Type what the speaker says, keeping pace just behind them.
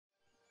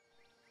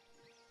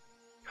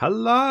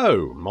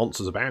Hello,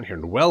 Monsters Abound here,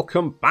 and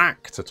welcome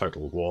back to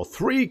Total War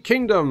 3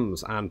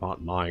 Kingdoms and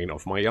part 9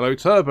 of my Yellow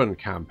Turban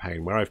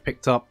campaign, where I've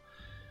picked up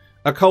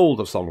a cold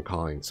of some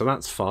kind, so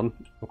that's fun.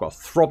 I've got a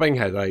throbbing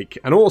headache,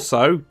 and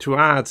also, to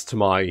add to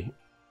my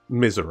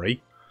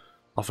misery,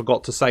 I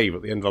forgot to save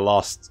at the end of the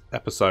last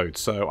episode,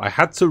 so I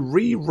had to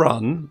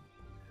rerun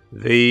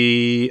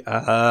the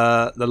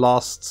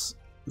last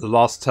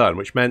turn,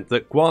 which meant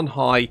that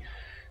Guan Yu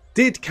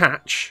did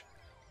catch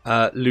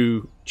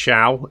Lu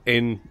Chao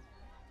in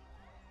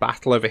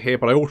battle over here,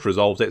 but I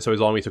auto-resolved it, so his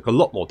army took a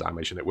lot more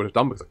damage than it would have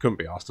done because I couldn't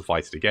be asked to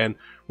fight it again.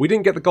 We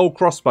didn't get the gold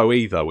crossbow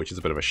either, which is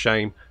a bit of a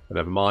shame, but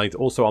never mind.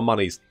 Also, our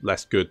money's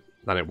less good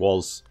than it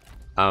was.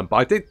 But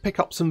I did pick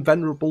up some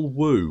Venerable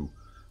Wu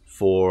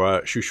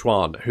for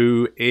Shushuan,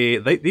 who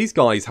these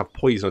guys have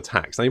poison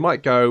attacks. Now you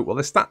might go, well,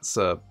 their stats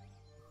are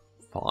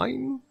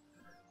fine,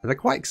 and they're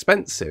quite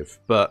expensive,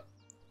 but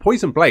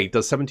Poison Blade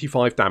does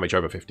 75 damage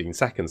over 15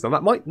 seconds. Now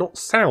that might not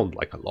sound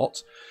like a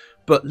lot,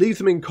 but leave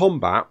them in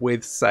combat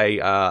with, say,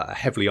 a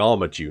heavily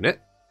armoured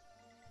unit.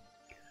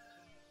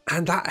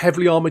 And that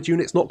heavily armoured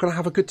unit's not going to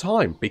have a good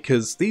time,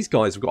 because these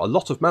guys have got a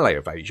lot of melee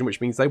evasion,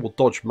 which means they will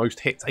dodge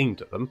most hits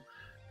aimed at them.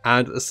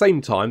 And at the same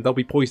time, they'll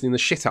be poisoning the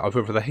shit out of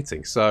whoever they're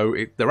hitting, so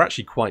they're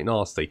actually quite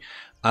nasty.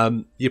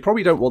 You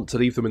probably don't want to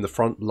leave them in the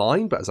front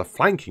line, but as a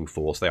flanking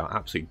force, they are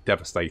absolutely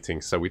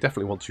devastating, so we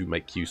definitely want to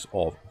make use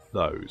of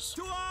those.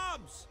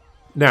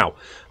 Now,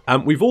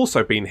 we've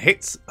also been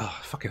hit,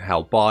 fucking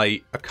hell,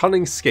 by a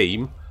cunning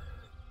scheme.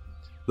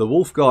 The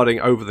wolf guarding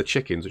over the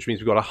chickens, which means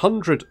we've got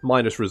 100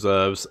 minus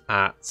reserves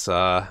at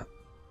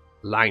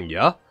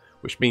Langya,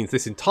 which means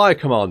this entire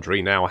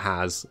commandery now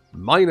has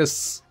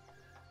minus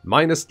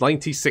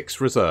 96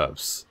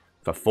 reserves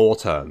for 4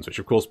 turns, which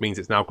of course means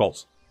it's now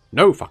got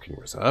no fucking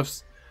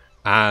reserves,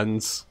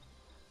 and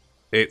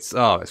it's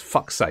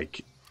fuck's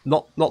sake.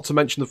 Not to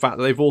mention the fact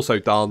that they've also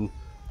done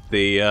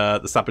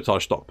the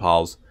sabotage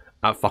stockpiles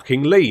at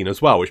fucking lean as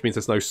well, which means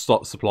there's no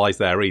supplies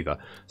there either.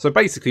 So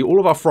basically, all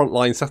of our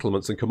frontline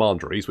settlements and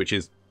commanderies, which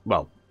is,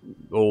 well,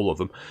 all of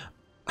them,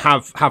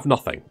 have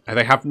nothing. And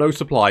they have no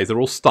supplies, they're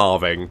all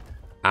starving,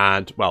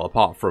 and, well,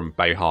 apart from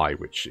Beihai,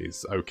 which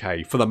is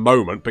okay for the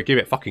moment, but give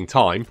it fucking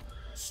time.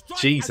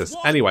 Jesus.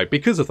 Anyway,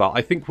 because of that,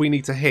 I think we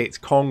need to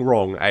hit Kong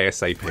Rong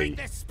ASAP.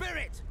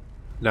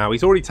 Now,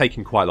 he's already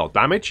taken quite a lot of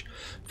damage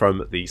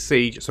from the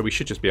siege, so we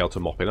should just be able to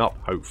mop him up,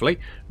 hopefully.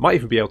 Might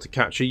even be able to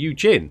capture Yu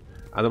Jin,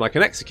 and then I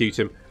can execute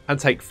him and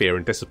take fear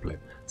and discipline.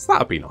 So that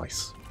would be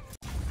nice.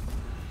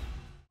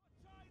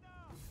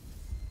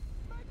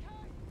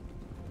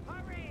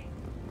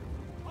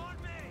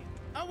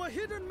 Our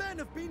hidden men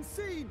have been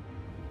seen.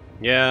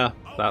 Yeah,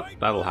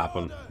 that'll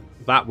happen.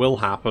 That will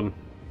happen.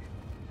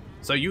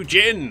 So Yu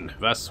Jin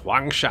versus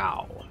Huang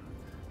Shao.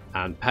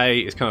 And Pei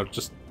is kind of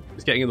just...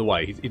 he's getting in the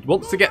way. He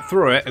wants to get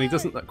through it, and he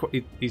doesn't...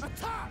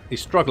 He's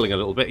struggling a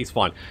little bit. He's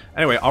fine.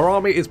 Anyway, our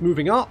army is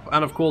moving up,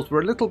 and of course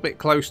we're a little bit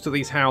close to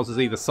these houses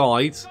either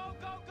side.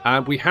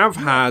 And we have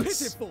had...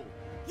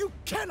 You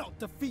cannot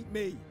defeat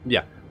me.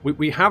 Yeah,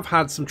 we have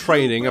had some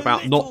training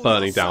about not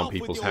burning down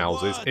people's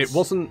houses. It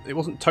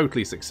wasn't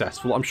totally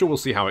successful. I'm sure we'll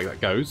see how that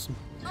goes.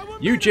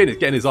 Yu Jin is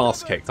getting his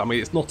ass kicked. I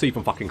mean, it's not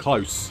even fucking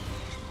close.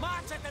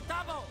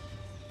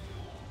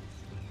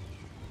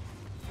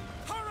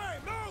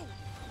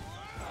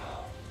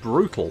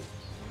 Brutal.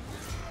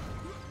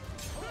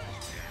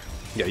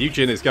 Yeah, Yu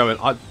Jin is going,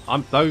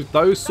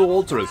 those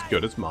swords are as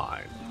good as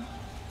mine.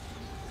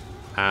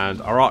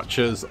 And our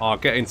archers are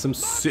getting some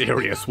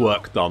serious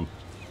work done.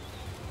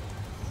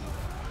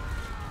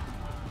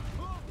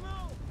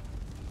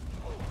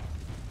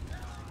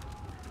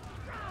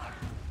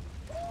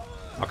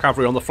 Our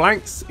cavalry on the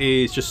flanks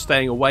is just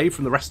staying away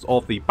from the rest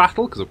of the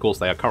battle, because of course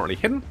they are currently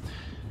hidden.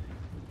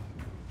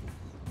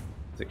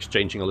 It's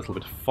exchanging a little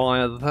bit of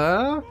fire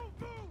there.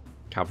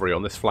 Cavalry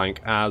on this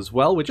flank as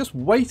well. We're just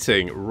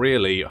waiting,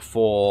 really,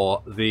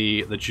 for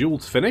the duel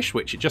to finish,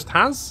 which it just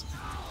has.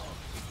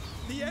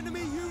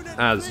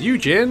 As Yu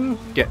Jin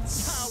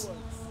gets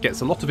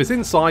a lot of his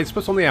insides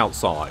put on the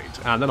outside.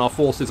 And then our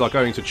forces are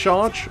going to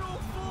charge.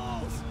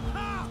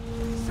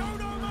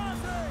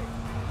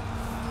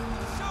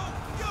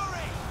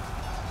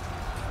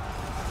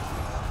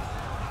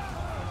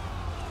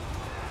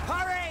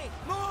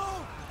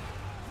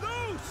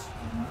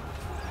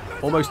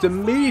 Almost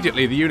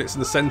immediately, the units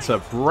in the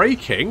centre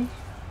breaking,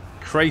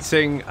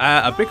 creating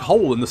a big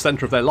hole in the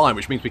centre of their line,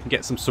 which means we can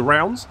get some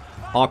surrounds.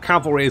 Our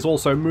cavalry is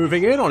also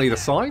moving in on either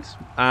side,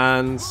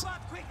 and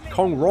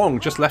Kong Rong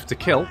just left to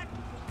kill.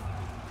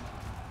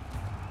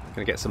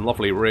 Going to get some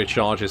lovely rear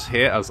charges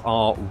here as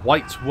our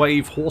White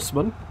Wave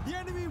horsemen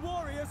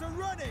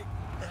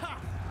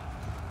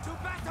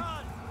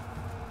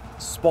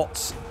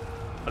spots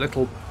a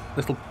little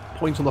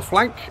point on the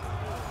flank.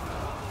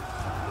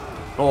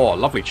 Oh,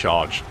 lovely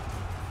charge.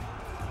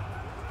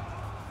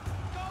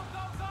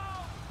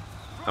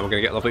 And we're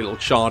going to get a lovely little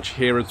charge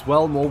here as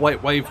well. More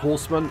White Wave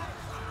horsemen.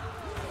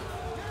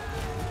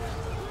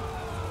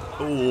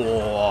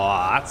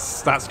 Oh,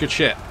 that's good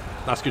shit.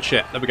 That's good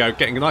shit. There we go.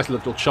 Getting a nice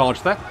little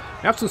charge there.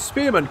 We have some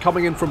spearmen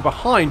coming in from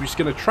behind, which is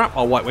going to trap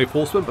our white wave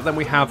horsemen. But then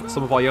we have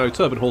some of our yellow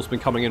turban horsemen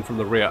coming in from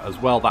the rear as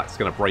well. That's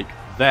going to break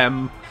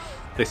them.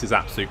 This is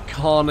absolute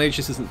carnage.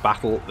 This isn't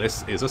battle.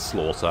 This is a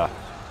slaughter.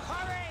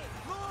 Hurry!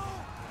 Move!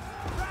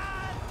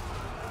 Run!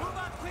 Move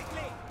up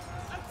quickly!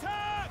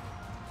 Attack!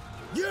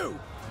 You!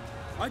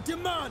 I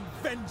demand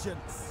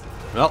vengeance!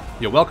 Well,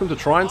 you're welcome to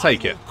try and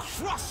take it.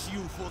 Crush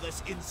you for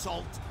this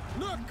insult.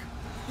 Look!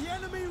 The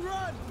enemy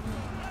run!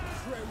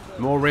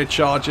 More rear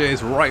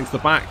charges right into the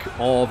back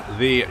of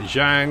the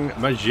Zhang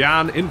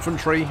Majian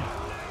infantry.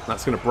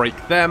 That's going to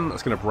break them.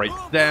 That's going to break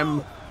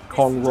them.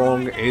 Kong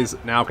Rong is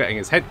now getting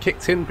his head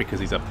kicked in because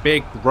he's a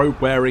big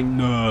robe-wearing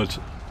nerd.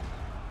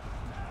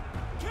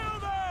 Kill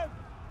them!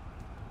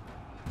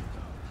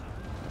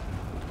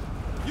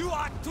 You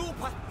are too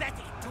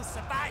pathetic to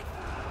survive.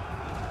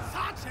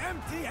 Such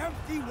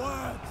empty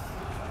words!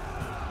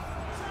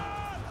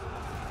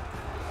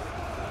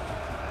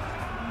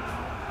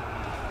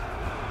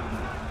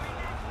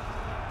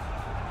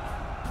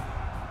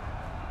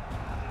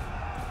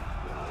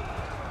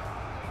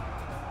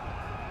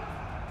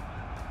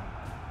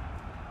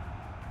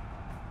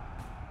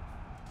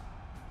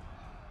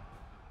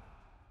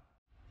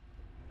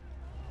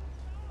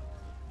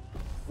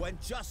 When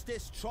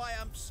justice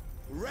triumphs,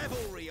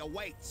 revelry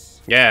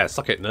awaits. Yeah,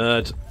 suck it,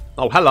 nerd.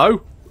 Oh,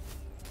 hello.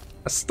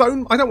 A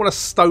stone? I don't want a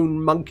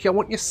stone monkey. I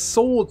want your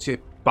swords, you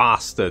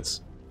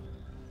bastards.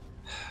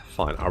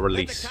 Fine, I'll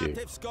release you.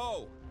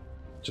 Go.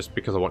 Just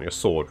because I want your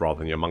sword rather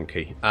than your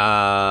monkey.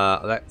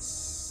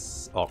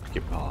 Let's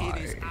occupy.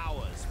 It is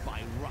ours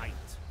by right.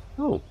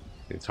 Oh,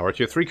 the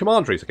entirety of 3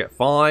 commanderies. I get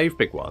 5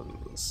 big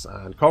ones.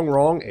 And Kong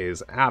Rong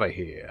is out of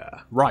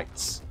here.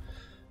 Right.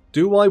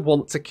 Do I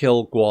want to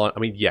kill Guan? I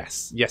mean,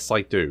 yes. Yes,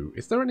 I do.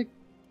 Is there any...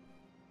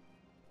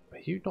 Are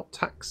you not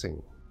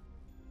taxing?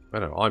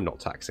 No, I'm not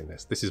taxing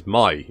this. This is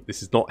my...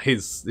 This is not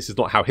his... This is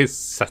not how his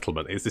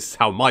settlement is. This is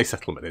how my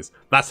settlement is.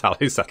 That's how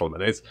his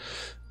settlement is.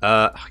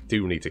 I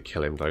do need to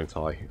kill him, don't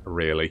I?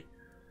 Really?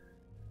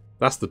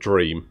 That's the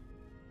dream.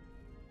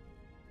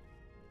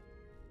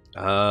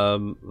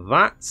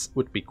 That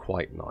would be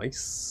quite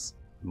nice.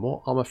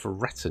 More armor for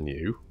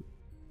retinue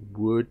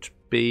would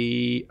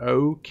be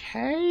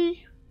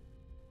okay.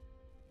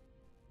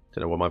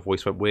 Don't know why my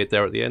voice went weird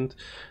there at the end.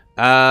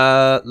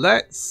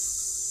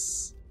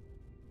 Let's...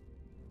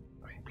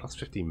 I mean, plus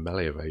 15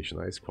 melee evasion,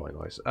 that is quite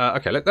nice.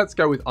 Okay, let's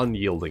go with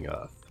Unyielding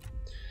Earth.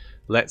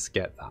 Let's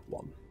get that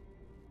one.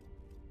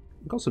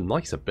 We've got some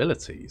nice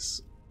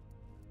abilities.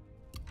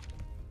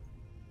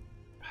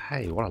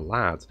 Hey, what a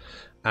lad.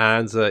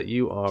 And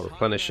you are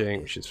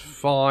replenishing, which is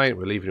fine.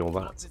 We're leaving all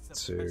that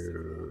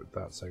to...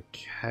 That's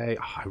okay.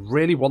 I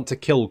really want to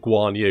kill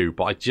Guan Yu,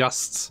 but I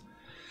guess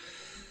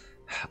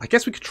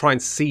we could try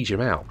and siege him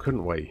out,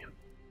 couldn't we?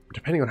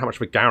 Depending on how much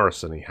of a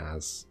garrison he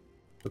has.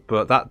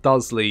 But that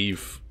does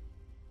leave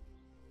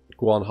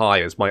Guan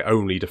Hai as my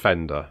only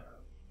defender.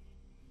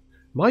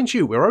 Mind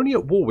you, we're only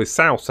at war with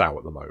Cao Cao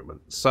at the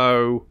moment,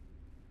 so...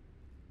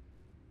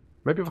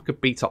 Maybe if I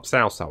could beat up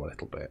Cao Cao a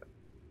little bit,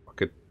 I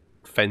could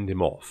fend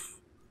him off.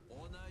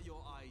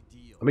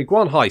 I mean,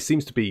 Guan Hai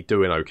seems to be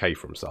doing okay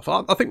for himself.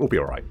 I think we'll be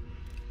alright.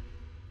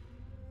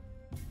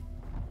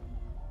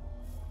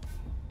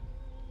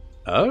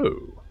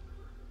 Oh.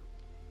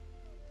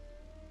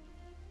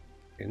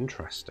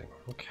 Interesting.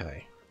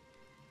 Okay.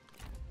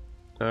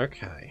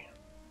 Okay.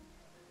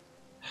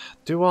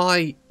 Do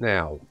I...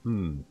 Now,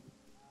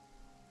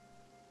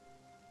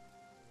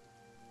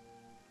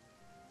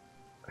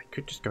 I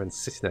could just go and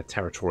sit in their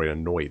territory and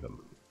annoy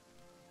them.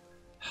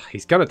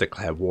 He's going to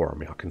declare war on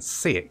me. I can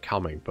see it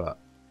coming, but...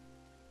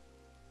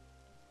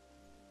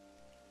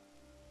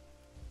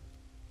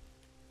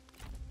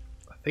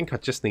 I think I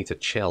just need to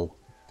chill.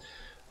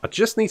 I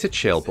just need to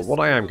chill, but what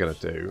I am going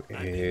to do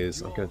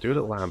is I'm going to do a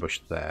little ambush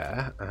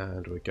there,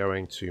 and we're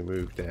going to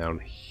move down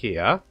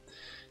here.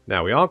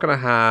 Now, we are going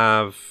to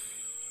have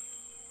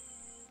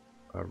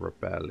a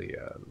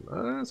rebellion.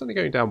 It's only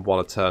going down 1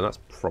 a turn. That's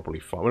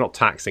probably fine. We're not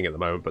taxing at the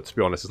moment, but to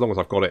be honest, as long as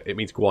I've got it, it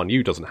means Guan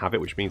Yu doesn't have it,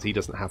 which means he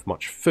doesn't have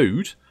much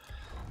food,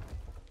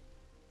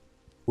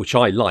 which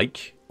I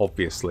like,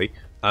 obviously.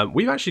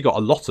 We've actually got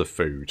a lot of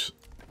food,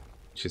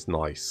 which is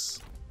nice.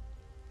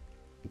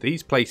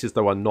 These places,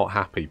 though, are not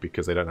happy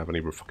because they don't have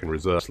any fucking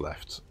reserves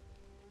left.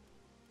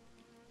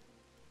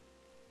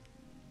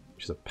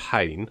 Which is a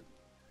pain.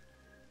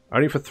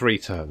 Only for 3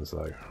 turns,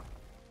 though.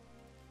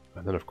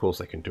 And then, of course,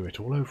 they can do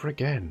it all over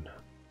again.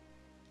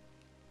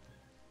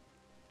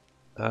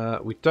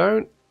 We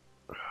don't...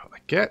 I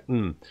get...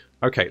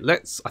 Okay,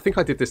 let's... I think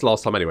I did this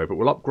last time anyway, but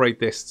we'll upgrade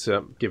this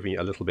to give me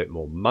a little bit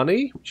more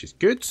money, which is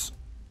good.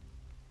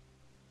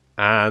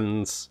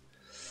 And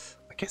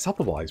I guess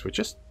otherwise, we're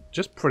just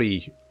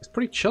pretty... It's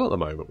pretty chill at the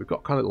moment. We've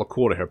got kind of a little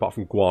corner here, apart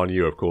from Guan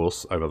Yu, of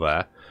course, over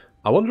there.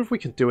 I wonder if we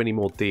can do any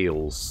more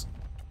deals.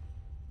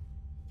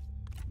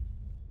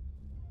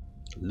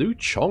 Lu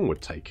Chong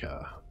would take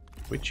her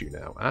with you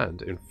now,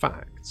 and in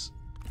fact...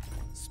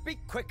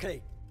 Speak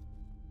quickly.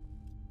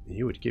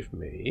 You would give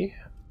me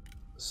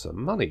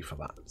some money for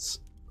that.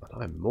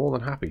 And I'm more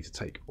than happy to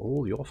take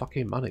all your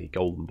fucking money,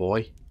 golden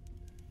boy.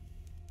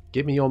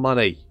 Give me your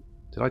money.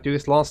 Did I do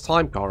this last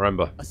time? Can't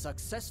remember. A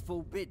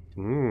successful bid.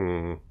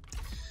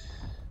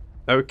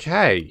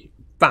 Okay.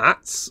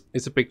 That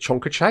is a big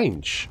chunk of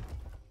change.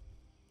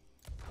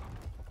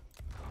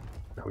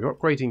 Now we're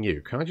upgrading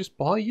you. Can I just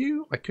buy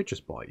you? I could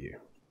just buy you.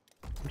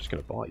 I'm just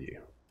going to buy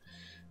you.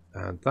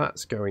 And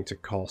that's going to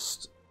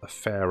cost a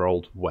fair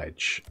old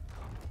wedge.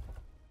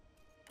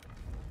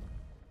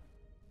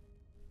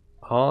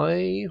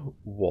 I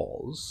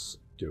was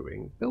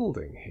doing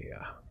building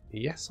here.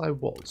 Yes, I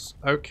was.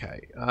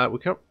 Okay. We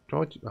can.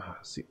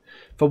 See,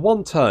 for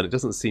one turn, it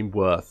doesn't seem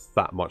worth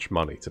that much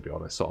money, to be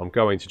honest. So I'm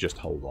going to just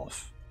hold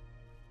off.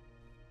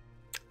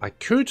 I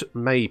could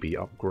maybe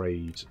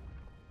upgrade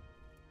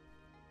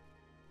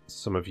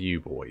some of you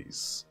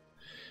boys.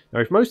 Now,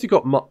 we've mostly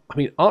got... I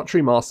mean,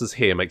 archery masters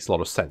here makes a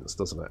lot of sense,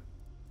 doesn't it?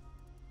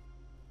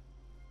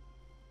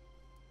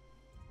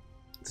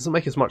 It doesn't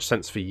make as much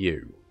sense for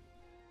you.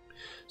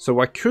 So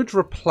I could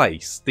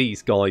replace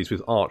these guys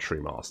with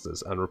archery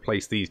masters and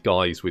replace these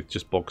guys with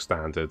just bog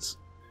standards.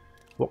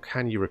 What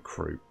can you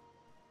recruit?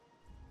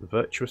 The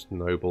virtuous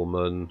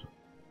nobleman.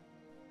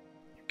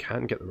 You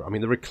can get them. I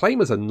mean, the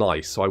reclaimers are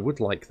nice, so I would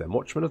like them.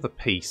 Watchmen of the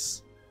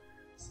Peace.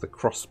 It's the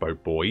crossbow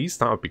boys.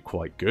 That would be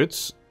quite good.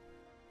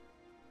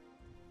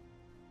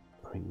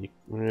 I mean,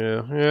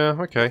 yeah,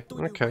 okay,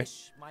 okay.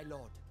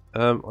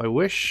 I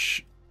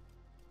wish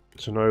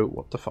to know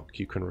what the fuck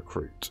you can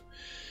recruit.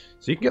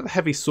 So you can get the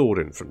heavy sword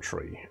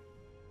infantry,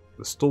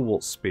 the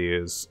stalwart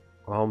spears,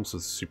 arms of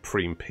the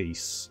supreme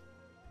peace,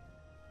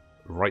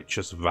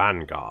 righteous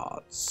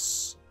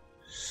vanguards.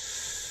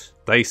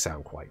 They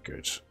sound quite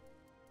good.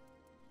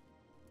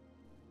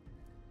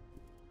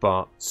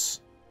 But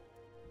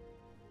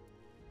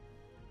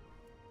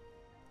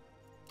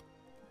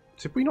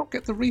did we not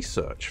get the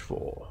research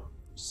for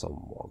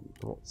someone?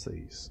 What's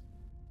these?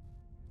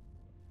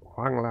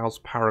 Huang Lao's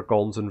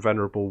Paragons and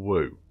Venerable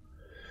Wu.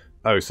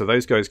 Oh, so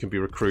those guys can be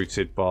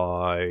recruited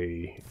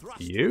by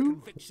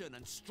you?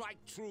 And strike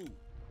true.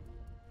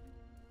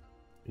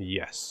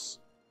 Yes.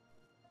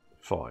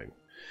 Fine.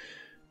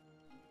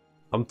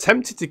 I'm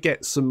tempted to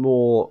get some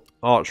more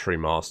archery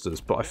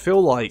masters, but I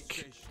feel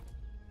like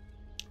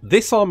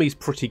this army's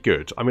pretty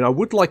good. I mean, I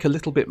would like a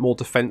little bit more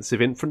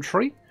defensive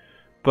infantry,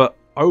 but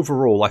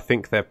overall I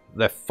think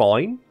they're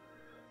fine.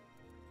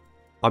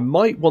 I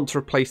might want to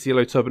replace the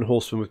Yellow Turban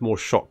Horsemen with more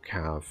shock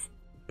cav,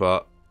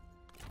 but...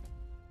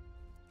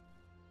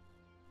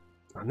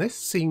 And this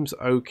seems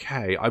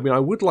okay. I mean, I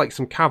would like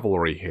some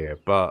cavalry here,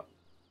 but...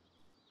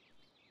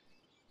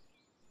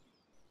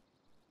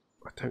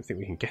 I don't think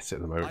we can get it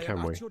at the moment,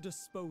 can we? At your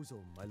disposal,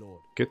 my lord.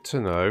 Good to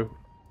know.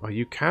 Oh,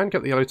 you can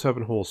get the Yellow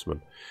Turban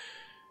Horsemen.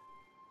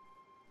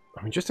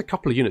 I mean, just a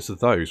couple of units of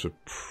those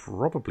would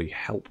probably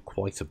help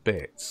quite a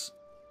bit.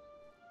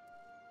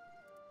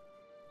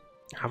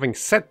 Having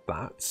said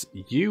that,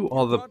 you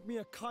are the... Me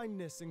a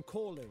kindness in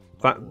calling,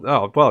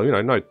 oh, well, you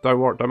know, no,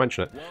 don't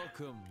mention it.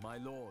 welcome, my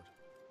lord.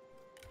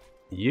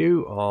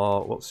 You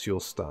are... What's your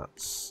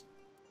stats?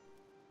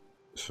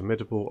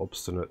 Formidable,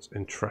 obstinate,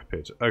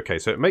 intrepid. Okay,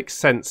 so it makes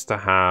sense to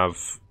have...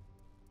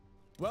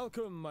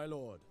 Welcome, my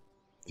lord.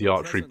 The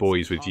archery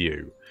boys with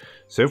you.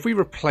 So if we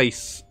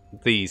replace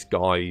these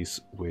guys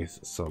with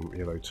some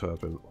Yellow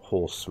Turban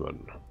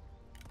Horsemen...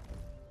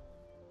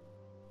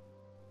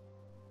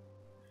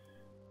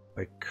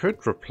 I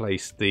could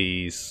replace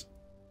these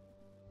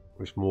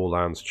with more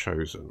lands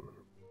chosen.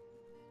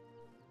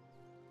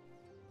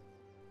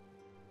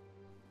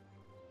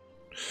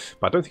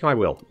 But I don't think I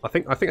will. I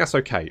think that's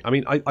okay. I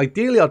mean,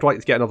 ideally I'd like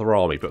to get another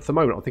army, but for the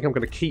moment I think I'm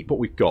going to keep what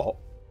we've got.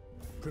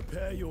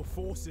 Prepare your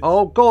forces.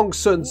 Oh, Gong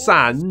Sun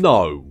San,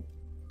 no!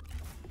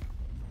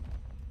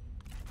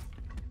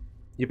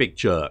 You big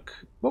jerk.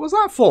 What was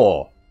that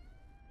for?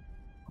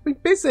 I've been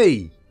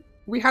busy.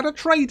 We had a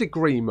trade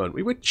agreement.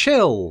 We were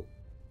chill.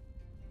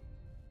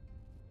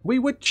 We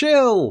were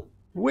chill.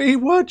 We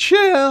were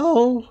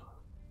chill.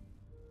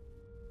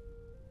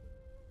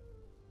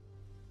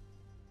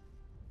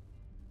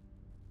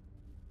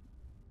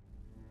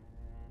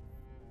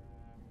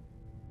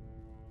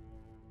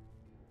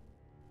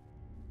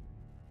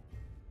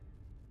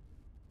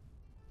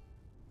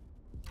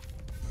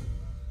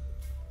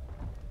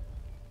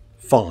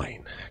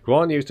 Fine.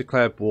 Guan Yu's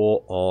declared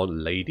war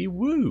on Lady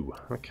Wu.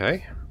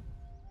 Okay.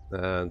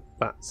 And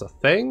that's a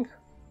thing.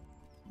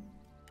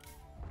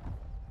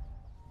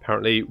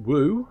 Apparently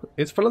Wu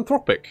is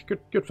philanthropic.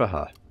 Good for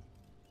her.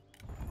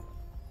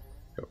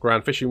 Got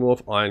Grand Fishing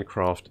Wharf,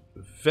 Ironcraft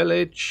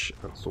Village.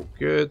 That's all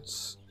good.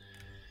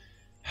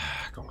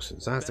 Gong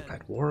Sun Zan's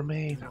declared war on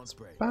me. That's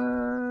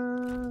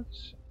bad.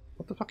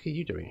 What the fuck are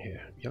you doing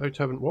here? Yellow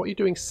Turban. What are you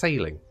doing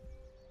sailing?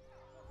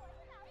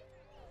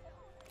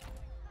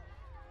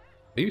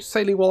 Are you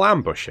sailing while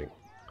ambushing?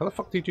 How the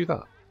fuck do you do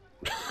that?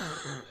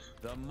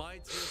 The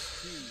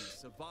mightiest tree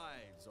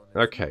survives on its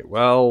Okay,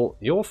 well,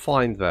 you're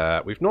fine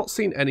there. We've not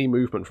seen any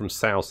movement from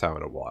Cao Cao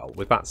in a while.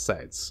 With that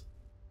said,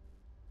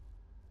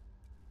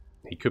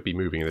 he could be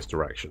moving in this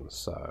direction,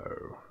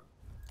 so...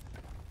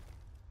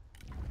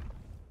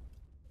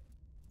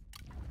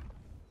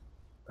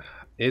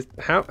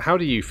 How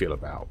do you feel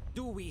about?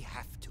 Do we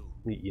have to?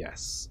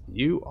 Yes,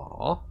 you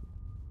are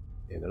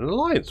in an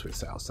alliance with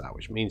Cao Cao,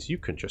 which means you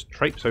can just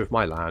traipse over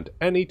my land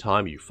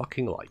anytime you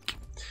fucking like.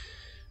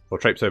 Or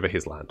traipse over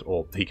his land,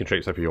 or he can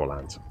traipse over your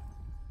land.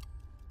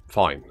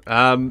 Fine.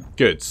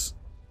 Goods.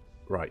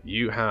 Right,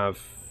 you have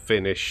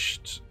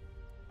finished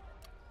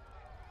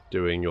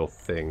doing your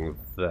thing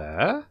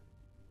there.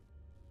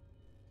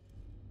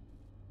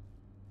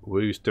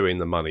 Wu's doing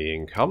the money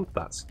income.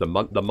 That's the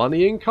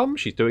money income.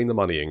 She's doing the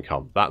money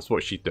income. That's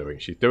what she's doing.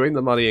 She's doing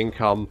the money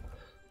income.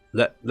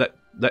 Let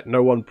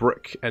no one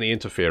brook any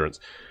interference.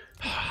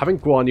 Having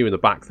Guan Yu in the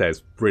back there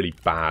is really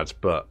bad,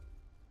 but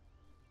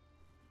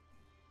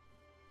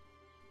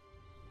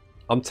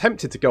I'm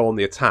tempted to go on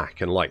the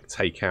attack and like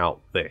take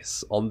out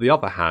this. On the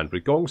other hand,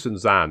 with Gongsun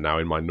Zan now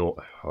in my north,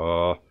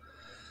 why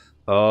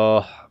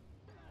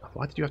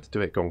did you have to do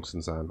it,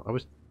 Gongsun Zan? I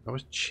was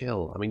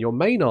chill. I mean, your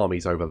main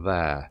army's over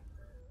there,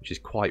 which is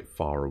quite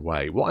far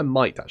away. What I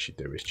might actually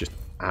do is just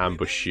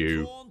ambush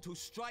you. To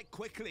strike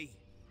quickly.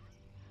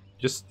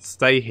 Just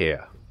stay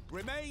here.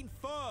 Remain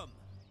firm.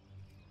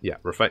 Yeah,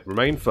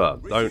 remain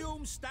firm.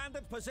 Resume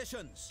standard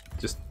positions.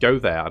 Just go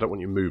there. I don't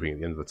want you moving at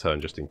the end of the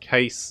turn, just in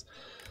case.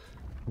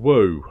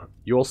 Whoa,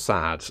 you're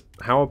sad.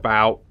 How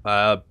about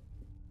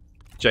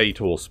Jade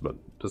Horseman?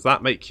 Does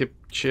that make you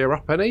cheer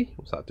up any?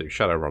 What's that do?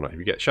 Shadowrunner. If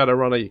you get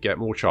Shadowrunner, you get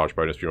more charge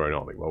bonus for your own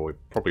army. Well, we're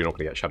probably not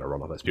going to get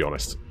Shadowrunner, let's be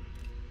honest.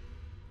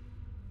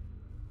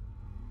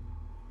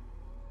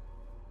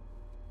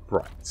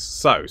 Right,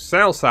 so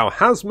Cao Cao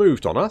has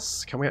moved on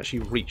us. Can we actually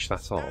reach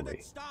that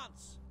army?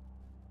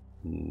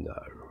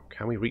 No.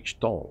 Can we reach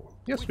Dong?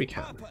 Yes, we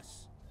can.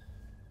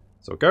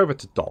 So we'll go over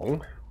to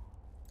Dong.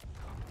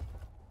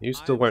 You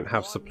still won't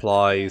have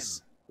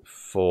supplies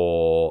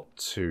for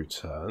 2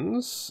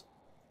 turns.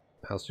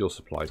 How's your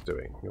supplies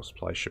doing? Your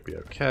supplies should be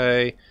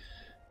okay.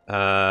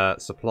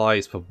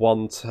 Supplies for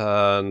 1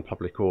 turn.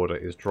 Public order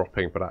is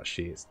dropping, but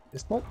actually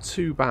it's not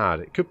too bad.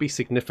 It could be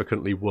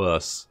significantly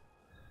worse,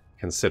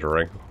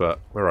 considering, but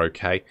we're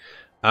okay.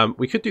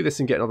 We could do this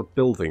and get another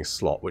building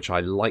slot, which I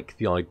like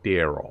the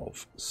idea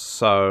of.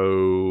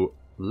 So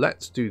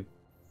let's do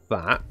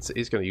that.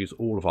 It's going to use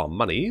all of our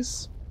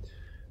monies.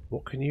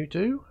 What can you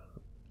do?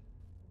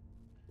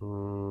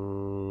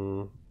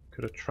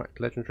 Could attract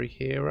legendary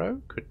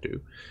hero. Could do.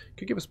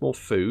 Could give us more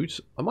food.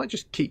 I might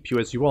just keep you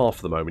as you are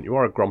for the moment. You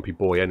are a grumpy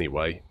boy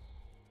anyway.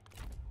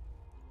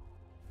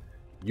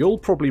 You'll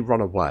probably run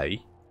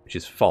away, which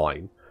is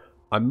fine.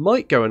 I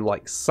might go and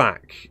like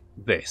sack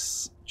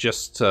this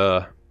just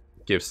to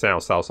give Cao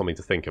Cao something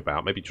to think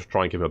about. Maybe just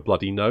try and give him a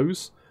bloody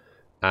nose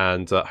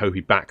and hope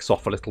he backs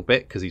off a little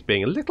bit because he's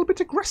being a little bit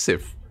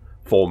aggressive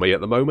for me at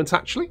the moment,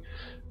 actually.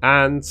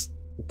 And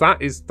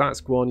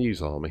that's Guan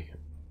Yu's army.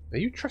 Are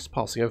you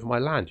trespassing over my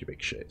land, you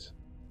big shit?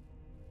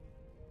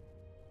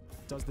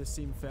 Does this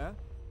seem fair?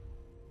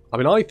 I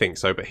mean, I think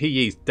so, but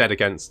he's dead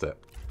against it.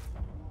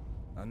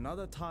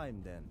 Another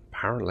time, then.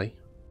 Apparently.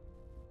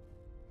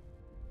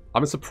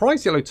 I'm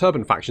surprised Yellow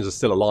Turban factions are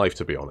still alive,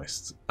 to be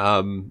honest.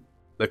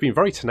 They've been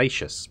very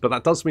tenacious, but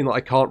that does mean that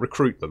I can't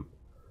recruit them.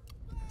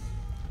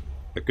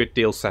 A good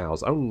deal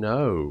sours. Oh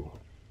no.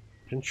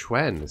 Jun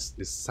Chuen is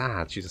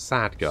sad. She's a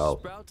sad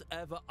girl.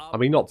 I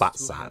mean, not that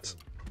sad.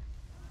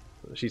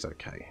 She's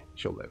okay.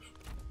 She'll live.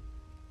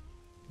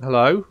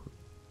 Hello?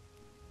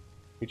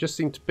 You just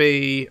seem to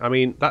be... I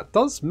mean, that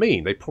does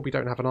mean they probably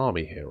don't have an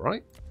army here,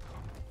 right?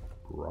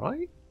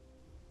 Right?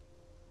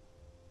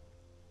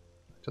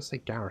 Just say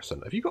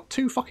garrison. Have you got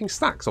 2 fucking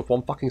stacks of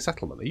 1 fucking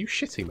settlement? Are you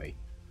shitting me?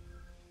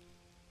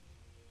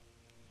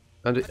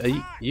 And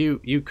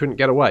you couldn't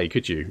get away,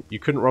 could you? You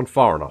couldn't run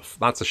far enough.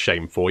 That's a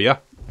shame for you.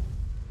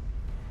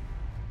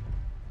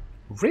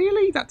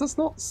 Really? That does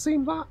not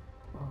seem that...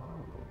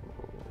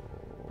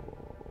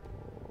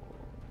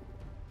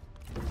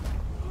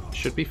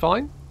 Should be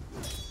fine.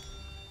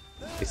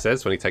 He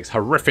says when he takes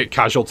horrific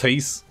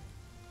casualties.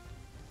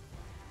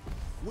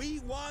 We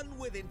won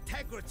with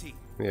integrity.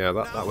 Yeah,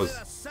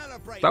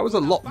 that was a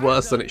lot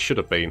worse than it should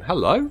have been.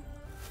 Hello.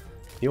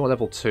 You're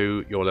level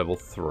 2, you're level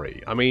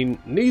 3. I mean,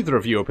 neither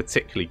of you are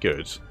particularly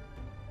good.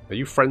 Are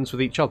you friends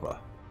with each other?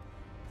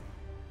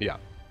 Yeah.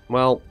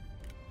 Well,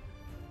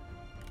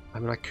 I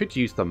mean, I could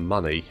use the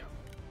money.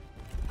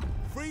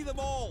 Free them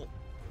all.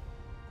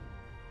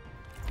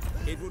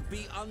 It would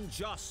be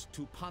unjust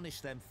to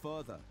punish them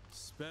further.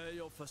 Spare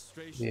your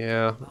frustration.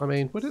 Yeah, I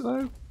mean, would it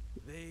though?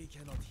 They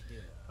cannot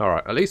hear.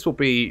 Alright, at least we'll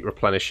be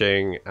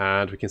replenishing,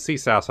 and we can see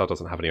Cao Cao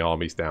doesn't have any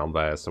armies down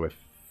there, so we're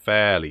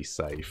fairly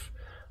safe.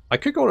 I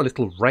could go on a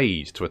little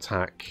raid to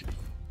attack.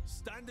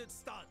 Standard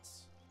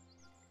stance.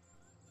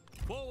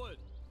 Forward.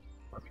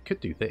 We could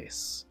do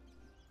this.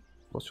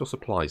 What's your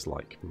supplies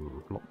like?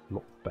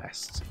 Not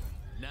best.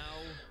 Now,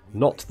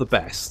 not the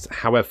best.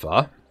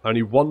 However,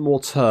 only 1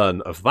 more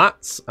turn of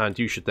that, and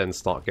you should then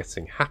start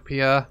getting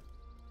happier.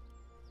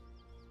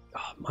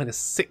 Oh, minus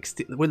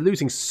 60. We're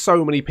losing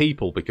so many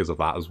people because of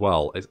that as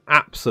well. It's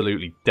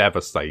absolutely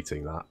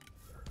devastating, that.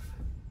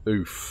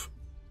 Oof.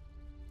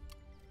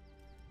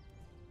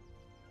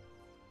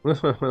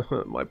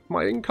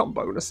 my income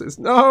bonuses.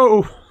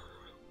 No!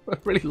 I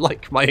really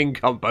like my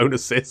income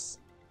bonuses.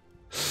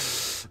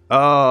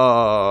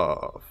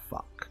 Oh,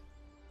 fuck.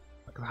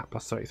 Look at that,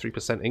 plus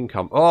 33%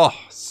 income. Oh,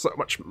 so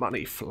much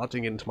money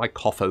flooding into my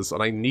coffers,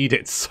 and I need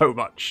it so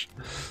much.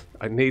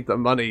 I need the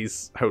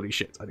monies. Holy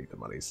shit, I need the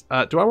monies.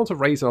 Do I want to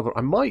raise another?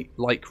 I might,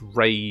 like,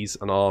 raise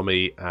an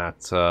army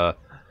at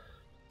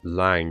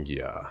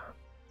Langya.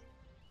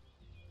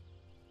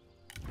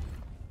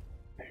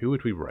 Who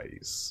would we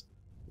raise?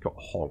 Got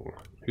Hong.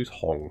 Who's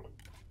Hong?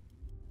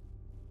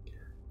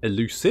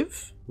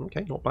 Elusive.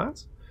 Okay, not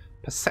bad.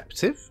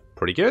 Perceptive.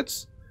 Pretty good.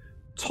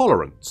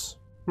 Tolerant.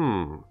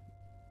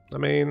 I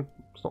mean,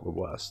 it's not the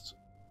worst.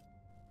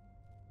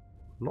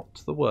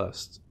 Not the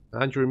worst.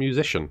 And you're a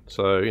musician,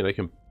 so, you know, you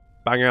can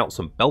bang out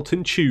some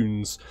belting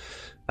tunes.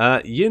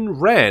 Yin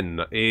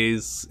Ren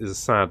is a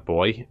sad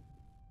boy.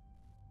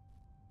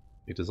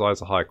 He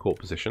desires a higher court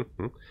position.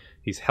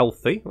 He's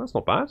healthy. That's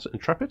not bad.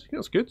 Intrepid.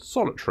 That's good.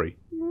 Solitary.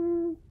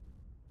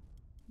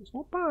 It's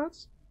not bad.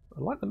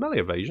 I like the melee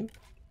evasion.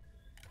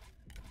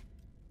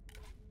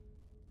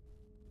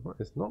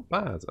 It's not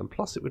bad. And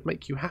plus it would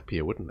make you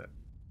happier, wouldn't it?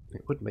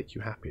 It would make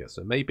you happier.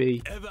 So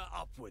maybe... Ever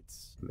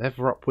upwards.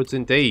 Ever upwards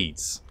indeed.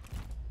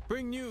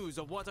 Bring news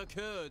of what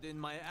occurred in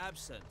my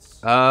absence.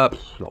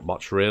 Not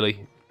much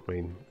really. I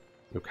mean,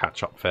 you'll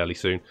catch up fairly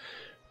soon.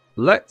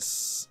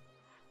 Let's...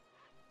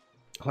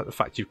 I like the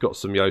fact you've got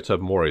some Yellow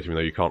Turban Warriors, even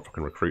though you can't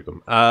fucking recruit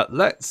them.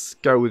 Let's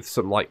go with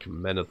some, like,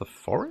 Men of the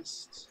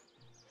Forest.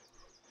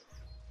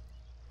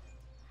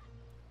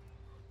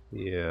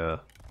 Yeah.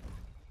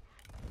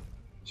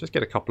 Just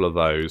get a couple of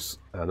those.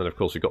 And then, of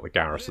course, we've got the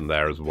garrison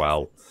there as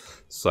well.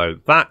 So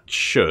that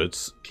should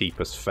keep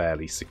us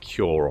fairly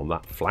secure on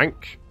that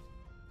flank.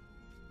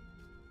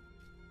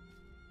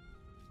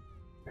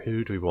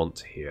 Who do we want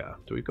here?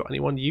 Do we got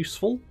anyone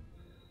useful?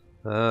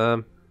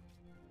 I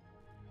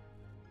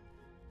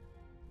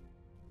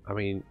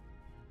mean,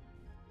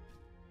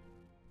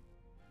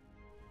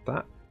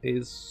 that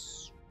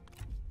is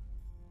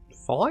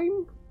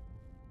fine.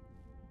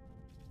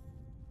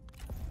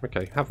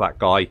 Okay, have that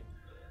guy.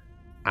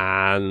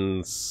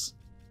 And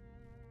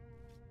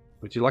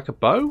would you like a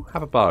bow?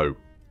 Have a bow.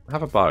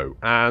 Have a bow.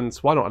 And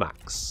why not an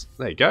axe?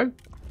 There you go.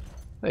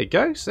 There you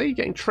go. See, you're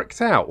getting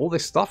tricked out. All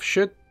this stuff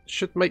should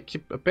make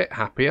you a bit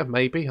happier,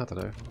 maybe. I don't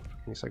know.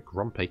 You're so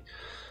grumpy.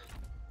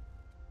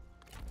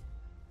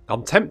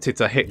 I'm tempted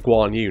to hit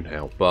Guan Yu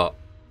now, but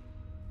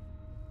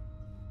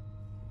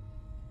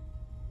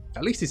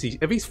at least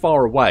if he's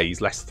far away,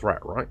 he's less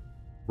threat, right?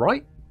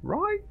 Right?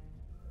 Right?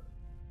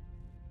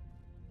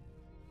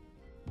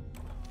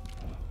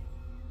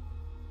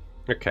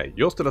 Okay,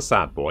 you're still a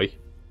sad boy.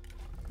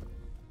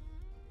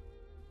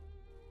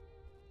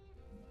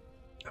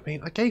 I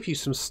mean, I gave you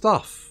some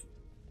stuff.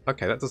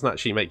 Okay, that doesn't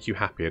actually make you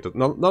happier.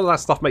 None of that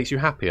stuff makes you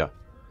happier.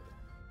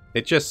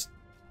 It just...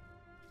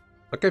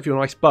 I gave you a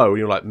nice bow and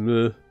you're like,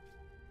 meh.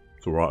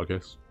 It's alright, I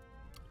guess.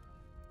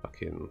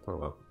 Fucking... Oh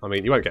well. I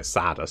mean, you won't get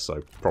sadder,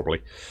 so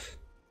probably.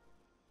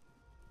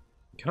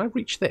 Can I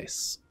reach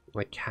this?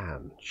 I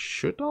can.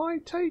 Should I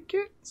take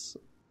it?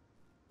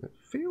 It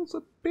feels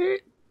a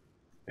bit...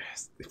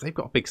 If they've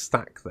got a big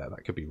stack there,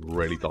 that could be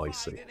really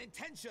dicey.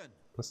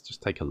 Let's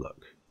just take a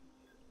look.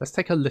 Let's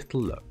take a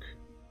little look.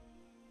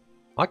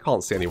 I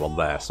can't see anyone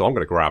there, so I'm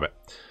going to grab it.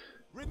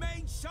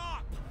 Remain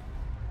sharp.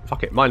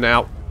 Fuck it, mine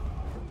now.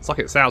 Suck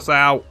it, Sao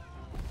Sao.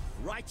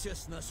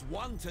 Righteousness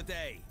won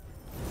today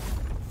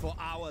for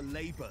our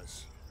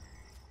labors.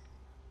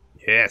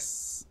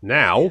 Yes.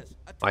 Now,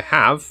 I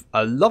have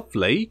a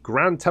lovely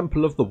Grand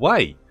Temple of the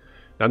Way.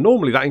 Now,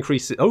 normally that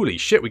increases... Holy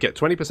shit, we get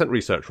 20%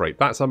 research rate.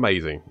 That's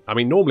amazing. I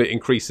mean, normally it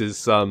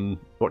increases,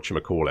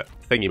 whatchamacallit,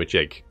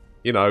 thingy-majig.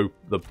 You know,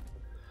 the...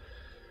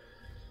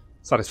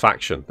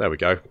 Satisfaction. There we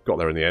go. Got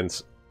there in the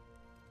end.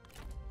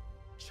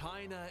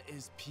 China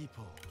is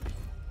people,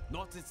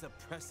 not its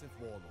oppressive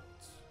warlords.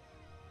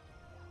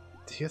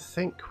 Do you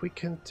think we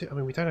can do... I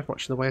mean, we don't have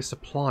much in the way of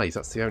supplies.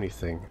 That's the only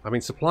thing. I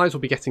mean, supplies will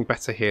be getting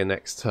better here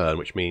next turn,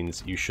 which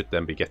means you should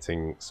then be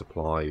getting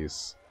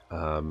supplies...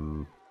 I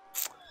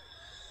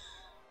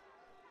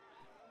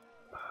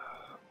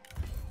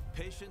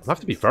have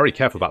to be very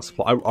careful about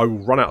supply. I will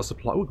run out of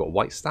supply. Oh, we've got a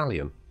white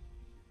stallion.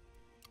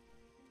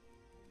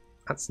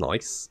 That's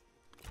nice.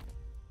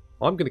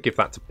 I'm going to give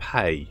that to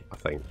Pei, I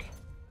think.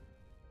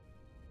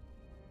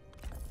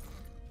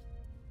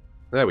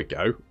 There we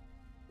go.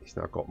 He's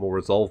now got more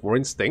resolve, more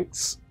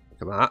instincts.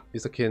 Look at that.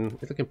 He's looking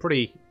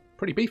pretty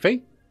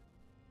beefy.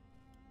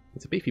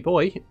 He's a beefy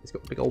boy. He's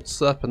got the big old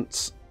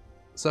serpent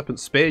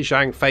spear,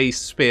 Zhang Fei's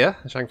spear.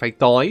 Zhang Fei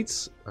died,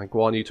 and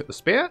Guan Yu took the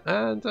spear,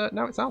 and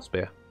now it's our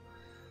spear.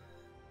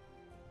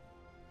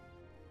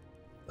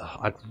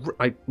 I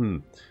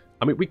mean,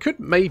 we could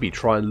maybe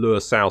try and lure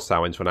Cao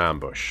Cao into an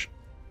ambush.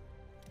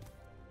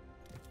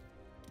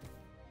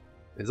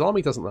 His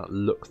army doesn't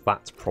look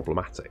that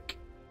problematic.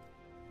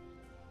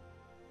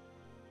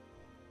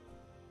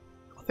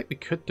 I think we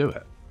could do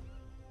it.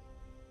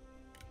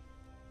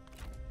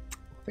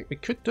 I think we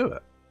could do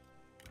it.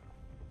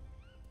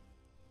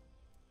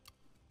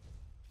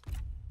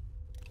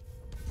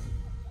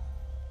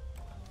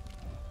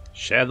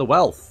 Share the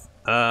wealth.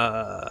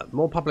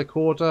 More public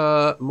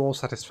order, more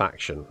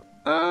satisfaction.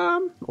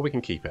 Or we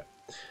can keep it.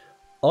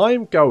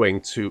 I'm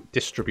going to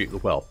distribute the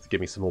wealth to give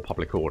me some more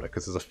public order,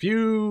 because there's a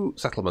few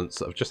settlements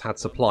that have just had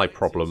supply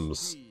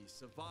problems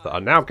that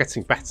are now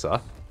getting better.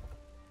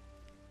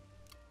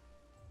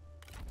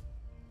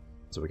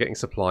 So we're getting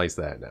supplies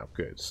there now.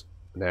 Good.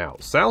 Now,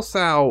 Cao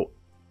Cao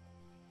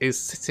is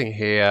sitting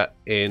here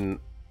in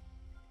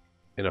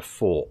a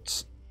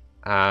fort,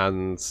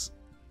 and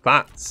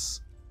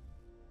that's...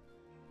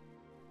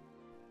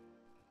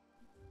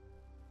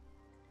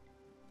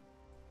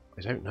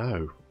 I don't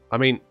know. I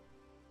mean,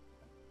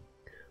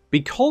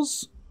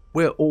 because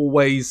we're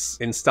always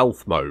in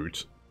stealth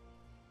mode,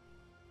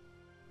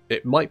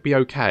 it might be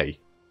okay.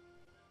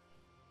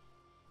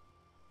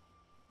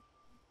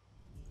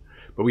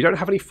 But we don't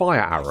have any fire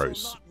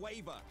arrows.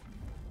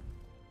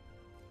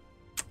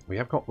 We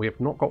have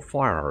not got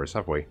fire arrows,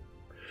 have we?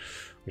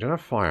 We don't have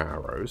fire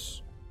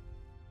arrows.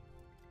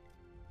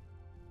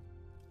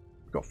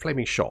 We've got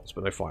flaming shots,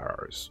 but no fire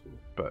arrows.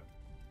 But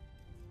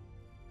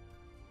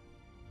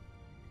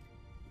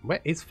where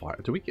is fire?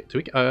 Do we get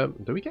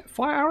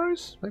fire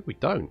arrows? Maybe we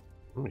don't.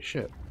 Holy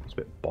shit. It's a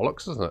bit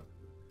bollocks, isn't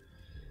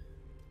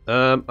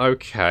it?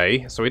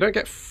 Okay. So we don't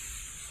get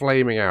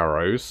flaming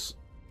arrows.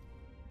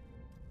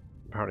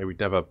 Apparently we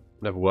never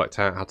worked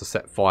out how to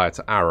set fire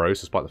to arrows,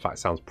 despite the fact it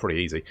sounds pretty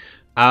easy.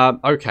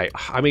 Okay.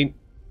 I mean,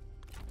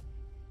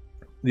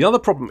 the other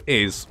problem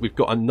is we've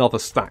got another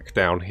stack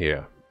down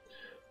here.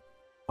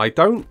 I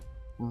don't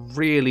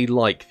really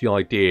like the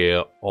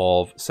idea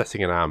of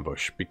setting an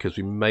ambush, because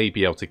we may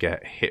be able to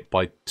get hit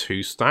by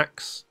 2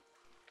 stacks.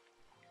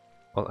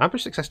 Well,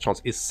 ambush success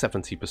chance is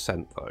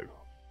 70% though.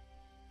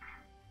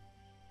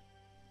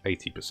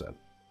 80%.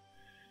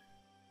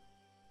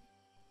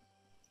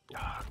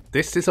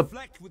 This is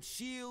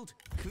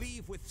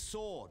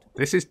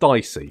This is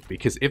dicey,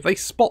 because if they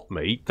spot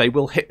me, they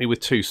will hit me with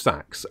 2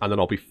 stacks, and then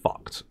I'll be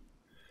fucked.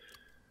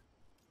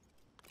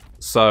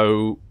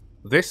 So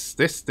this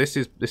is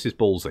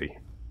ballsy.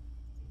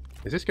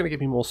 Is this going to give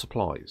me more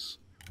supplies?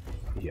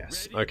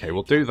 Yes. Okay,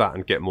 we'll do that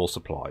and get more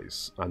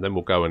supplies, and then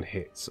we'll go and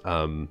hit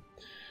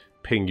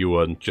Ping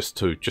Yuan just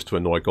to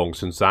annoy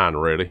Gongsun Zan,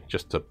 really,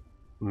 just to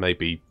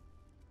maybe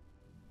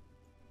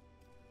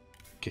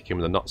kick him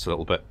in the nuts a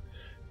little bit.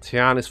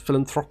 Tian is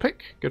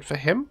philanthropic. Good for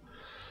him.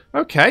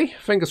 Okay,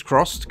 fingers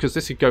crossed, because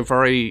this could go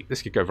very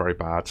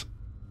bad.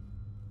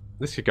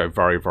 This could go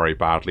very, very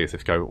badly if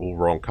this go all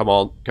wrong. Come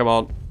on, come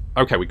on.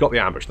 Okay, we got the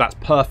ambush. That's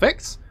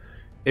perfect.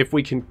 If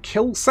we can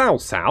kill Cao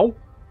Cao,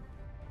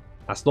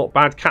 that's not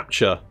bad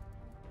capture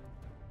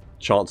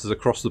chances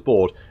across the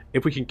board.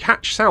 If we can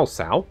catch Cao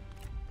Cao,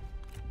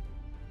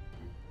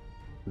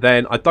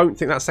 then I don't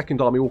think that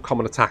second army will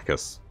come and attack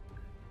us.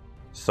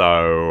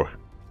 So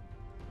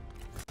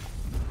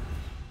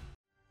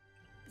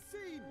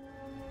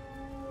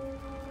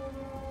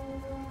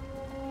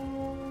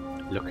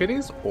look at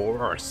his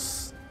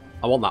horse.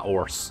 I want that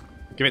horse.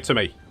 Give it to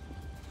me.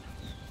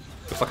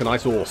 Looks like a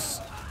nice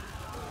horse.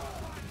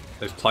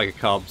 Those tiger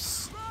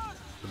cubs.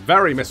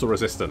 Very missile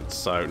resistant,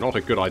 so not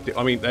a good idea.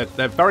 I mean,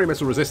 they're very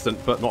missile resistant,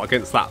 but not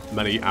against that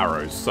many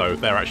arrows, so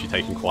they're actually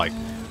taking quite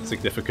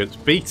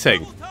significant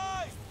beating.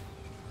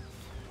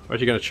 We're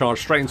actually going to charge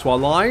straight into our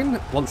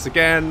line, once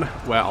again,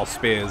 where our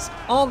spears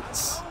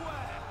aren't.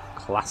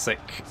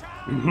 Classic.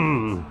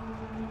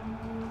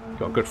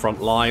 Got a good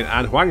front line,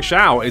 and Huang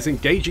Shao is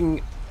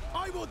engaging...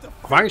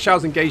 Huang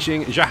Shao's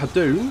engaging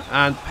Jahadun,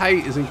 and Pei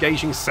is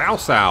engaging Cao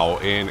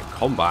Cao in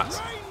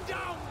combat.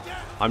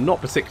 I'm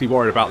not particularly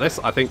worried about this.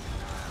 I think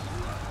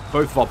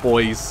both of our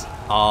boys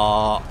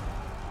are...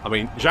 I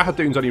mean,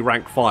 Jahadun's only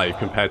rank 5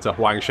 compared to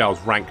Huang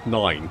Shao's rank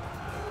 9.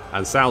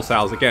 And Cao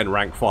Cao's again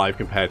rank 5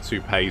 compared to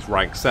Pei's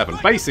rank 7.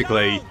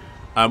 Basically,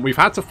 we've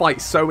had to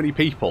fight so many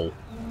people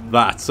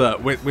that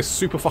we're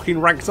super fucking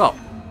ranked up.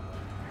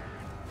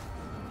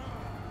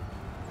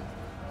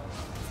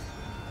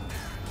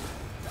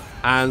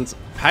 And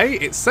Pei,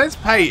 it says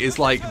Pei is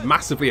like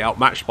massively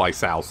outmatched by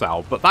Cao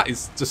Cao, but that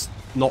is just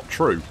not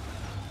true.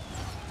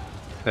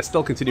 They're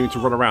still continuing to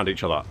run around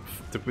each other.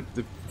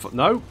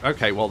 No?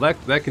 Okay, well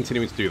they're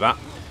continuing to do that.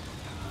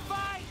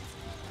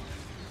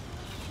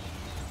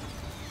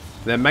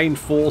 Their main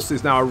force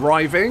is now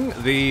arriving.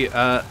 The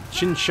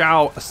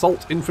Qinchao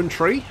Assault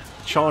Infantry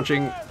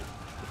charging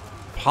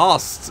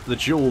past the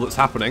duel that's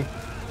happening.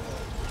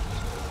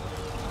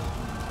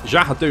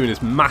 Jahadun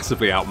is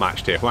massively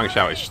outmatched here. Huang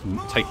Shao is just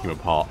taking him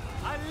apart.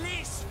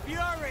 Unleash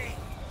fury!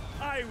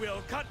 I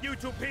will cut you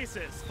to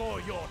pieces for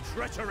your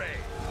treachery.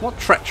 What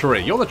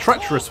treachery? You're the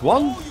treacherous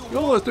one.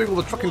 You're always doing all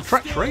the fucking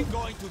treachery.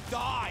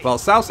 Well,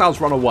 Cao Cao's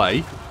run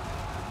away.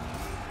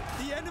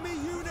 The enemy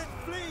unit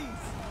flees.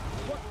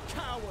 What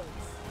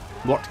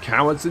cowards! What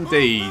cowards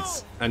indeed.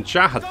 And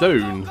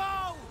Jahadun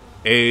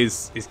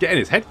is getting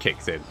his head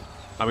kicked in.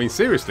 I mean,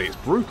 seriously, it's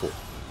brutal.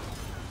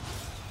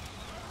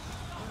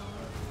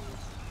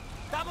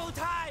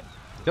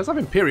 He does have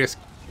Imperious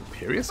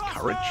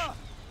Courage.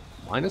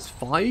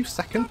 -5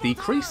 second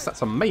decrease.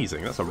 That's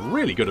amazing. That's a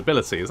really good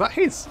ability. Is that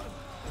his?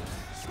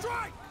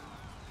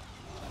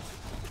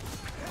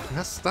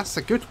 That's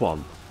a good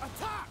one.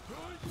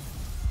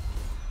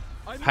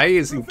 Pei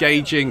is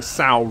engaging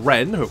Cao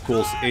Ren, who of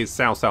course is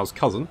Cao Cao's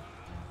cousin.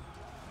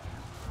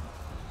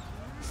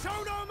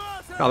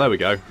 Oh, there we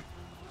go.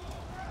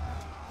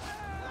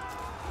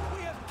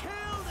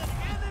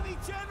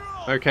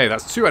 Okay,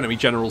 that's 2 enemy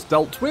generals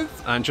dealt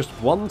with, and just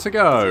 1 to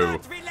go.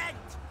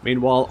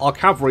 Meanwhile, our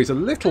cavalry's a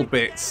little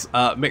bit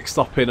mixed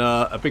up in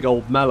a big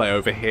old melee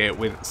over here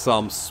with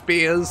some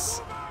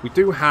spears. We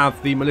do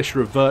have the Militia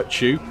of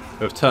Virtue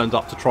who have turned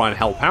up to try and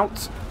help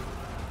out.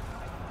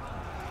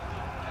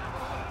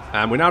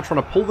 And we're now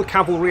trying to pull the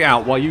cavalry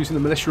out while using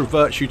the Militia of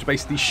Virtue to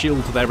basically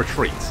shield their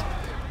retreat.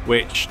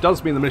 Which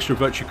does mean the Militia of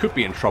Virtue could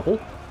be in trouble,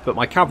 but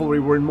my cavalry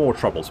were in more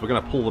trouble, so we're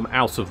going to pull them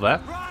out of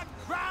there.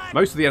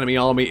 Most of the enemy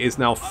army is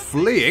now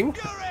fleeing.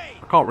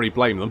 I can't really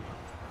blame them.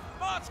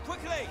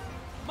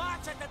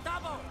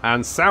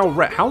 And Cao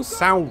Ren, how's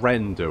Cao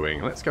Ren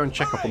doing? Let's go and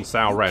check up on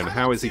Cao Ren.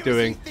 How is he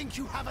doing?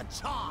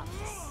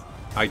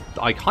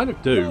 I kind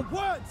of do.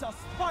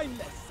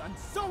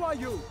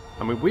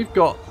 I mean, we've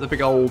got the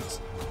big old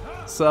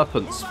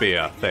serpent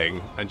spear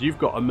thing, and you've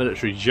got a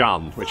military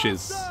Zhan, which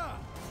is...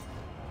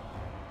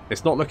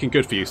 It's not looking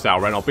good for you,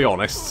 Cao Ren, I'll be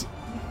honest.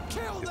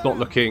 It's not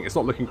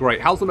looking great.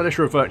 How's the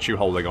Militia of Virtue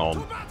holding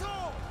on?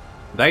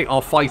 They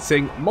are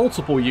fighting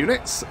multiple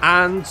units,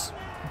 and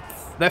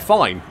they're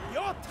fine.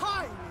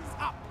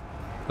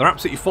 They're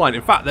absolutely fine.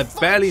 In fact, they're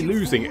barely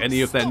losing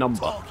any of their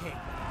number.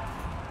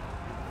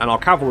 And our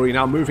cavalry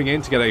now moving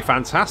in to get a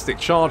fantastic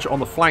charge on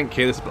the flank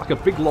here. There's like a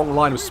big long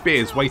line of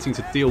spears waiting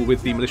to deal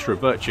with the Militia of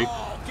Virtue.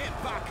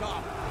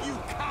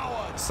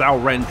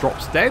 Cao Ren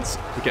drops dead.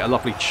 We get a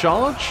lovely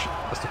charge.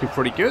 That's looking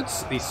pretty good.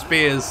 These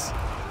spears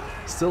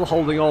still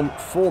holding on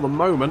for the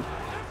moment.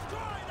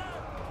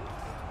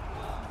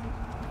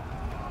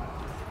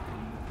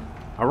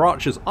 Our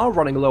archers are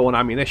running low on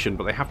ammunition,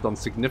 but they have done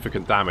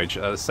significant damage.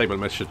 The Sable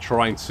Militia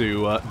trying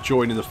to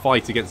join in the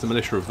fight against the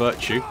Militia of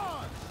Virtue.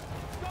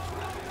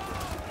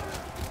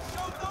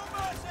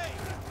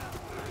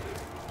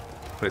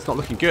 But it's not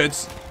looking good.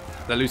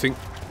 They're losing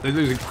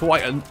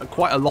quite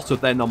a lot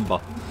of their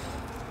number.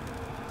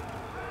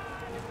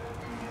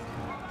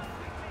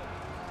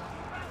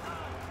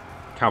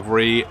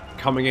 Cavalry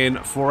coming in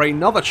for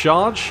another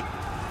charge.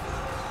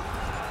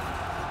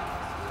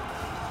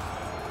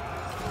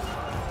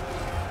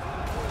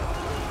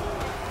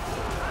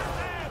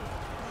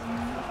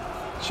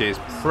 Which is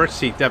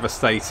pretty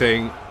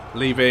devastating,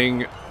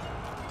 leaving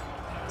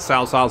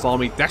Cao Cao's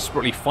army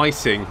desperately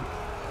fighting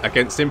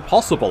against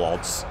impossible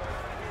odds.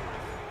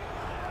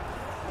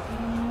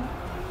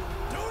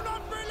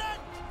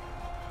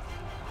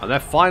 And they're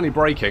finally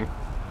breaking.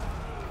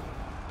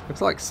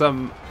 Looks like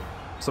some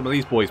of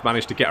these boys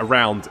managed to get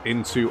around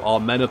into our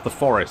Men of the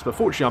Forest. But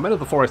fortunately, our Men of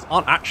the Forest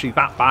aren't actually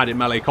that bad in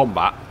melee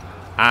combat,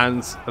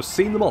 and have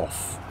seen them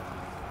off.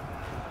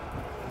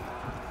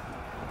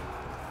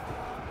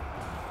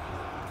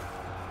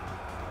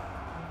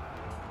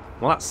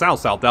 Well, that's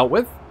Cao Cao dealt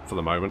with, for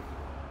the moment.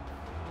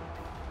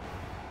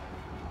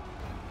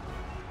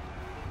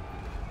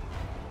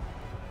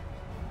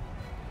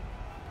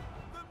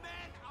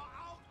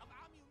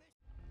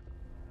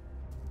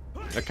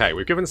 Okay,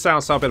 we've given Cao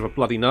Cao a bit of a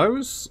bloody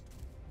nose.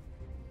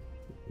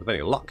 With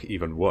any luck,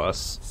 even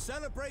worse.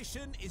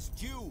 Celebration is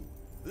due.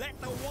 Let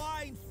the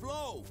wine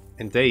flow.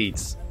 Indeed.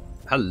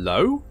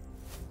 Hello?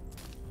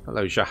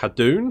 Hello,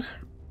 Jahadoon.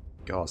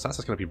 Gosh, that's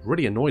going to be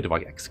really annoyed if I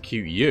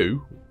execute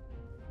you.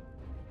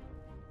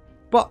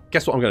 But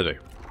guess what I'm going to do?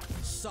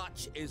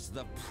 Such is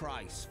the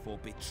price for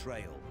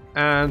betrayal.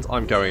 And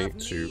I'm going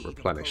to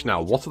replenish.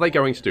 Now, what are they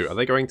going to do? Are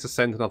they going to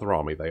send another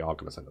army? They are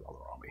going to send another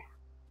army.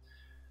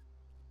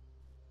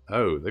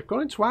 Oh, they've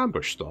gone into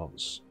ambush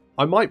stance.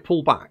 I might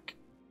pull back.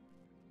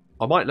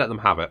 I might let them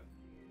have it.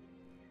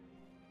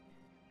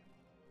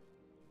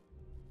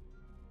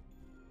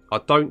 I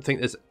don't think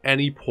there's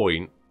any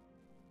point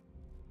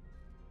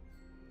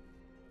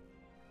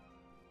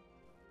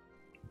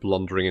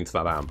blundering into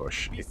that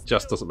ambush. It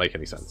just doesn't make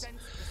any sense.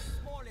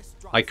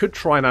 I could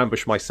try and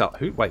ambush myself.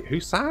 Wait,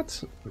 who's sad?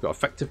 We've got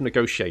effective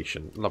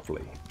negotiation.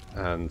 Lovely.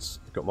 And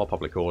we've got more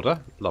public order.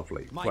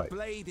 Lovely. My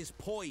blade is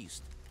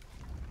poised.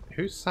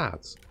 Who's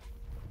sad?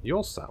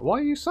 You're sad. Why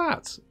are you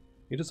sad?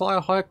 You desire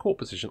a higher court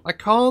position. I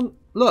can't.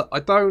 Look, I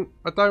don't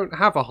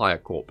have a higher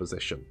court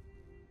position.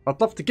 I'd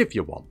love to give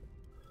you one.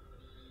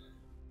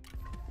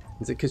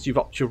 Is it because you've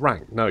upped your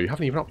rank? No, you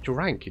haven't even upped your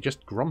rank. You're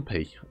just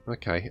grumpy.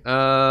 Okay.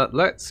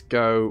 Let's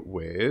go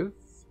with...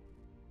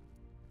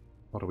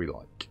 What do we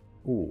like?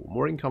 Ooh,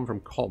 more income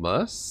from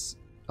commerce.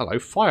 Hello,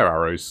 fire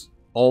arrows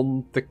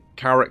on the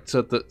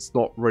character that's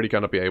not really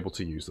going to be able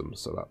to use them,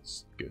 so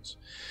that's good.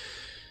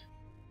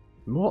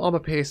 More armor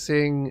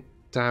piercing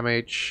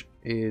damage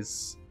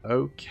is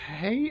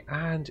okay,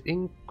 and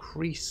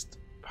increased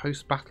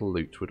post-battle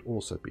loot would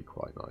also be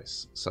quite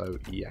nice. So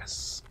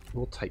yes,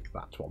 we'll take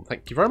that one.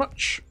 Thank you very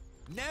much.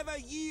 Never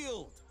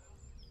yield.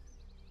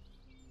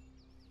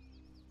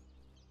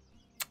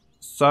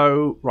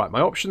 So, right,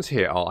 my options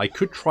here are I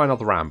could try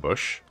another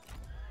ambush.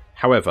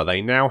 However,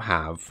 they now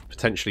have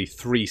potentially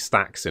 3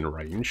 stacks in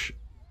range.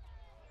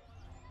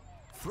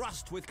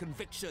 Thrust with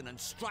conviction and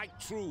strike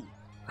true.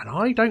 And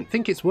I don't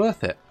think it's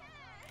worth it.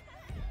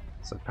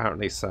 So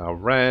apparently Sao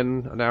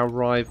Ren are now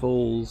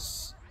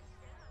rivals.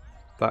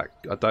 That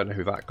I don't know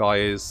who that guy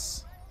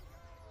is.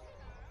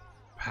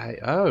 Hey,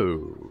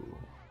 oh.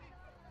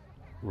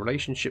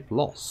 Relationship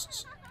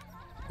lost.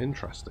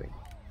 Interesting.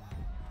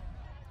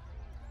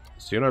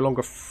 So you're no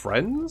longer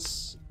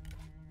friends?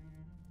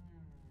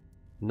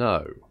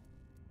 No.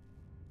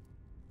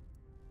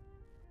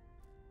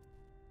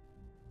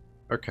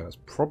 Okay, that's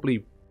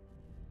probably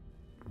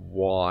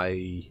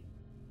why.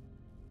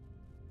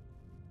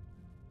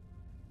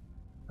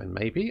 And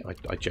maybe?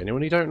 I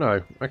genuinely don't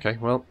know. Okay,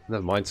 well,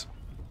 never mind.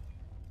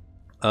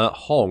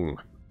 Hong.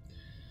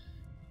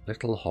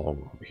 Little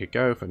Hong. We could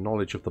go for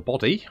knowledge of the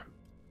body.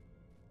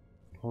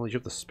 Knowledge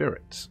of the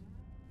spirit.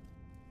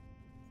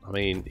 I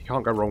mean, you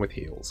can't go wrong with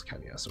heals,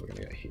 can you? So we're going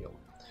to get a heal.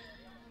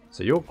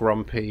 So you're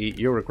grumpy.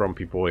 You're a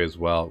grumpy boy as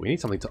well. We need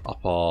something to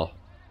up our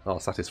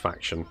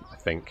satisfaction, I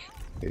think,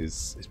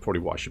 is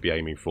probably what I should be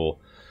aiming for.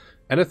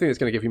 Anything that's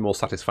going to give you more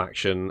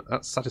satisfaction.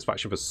 That's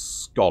satisfaction for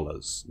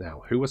scholars.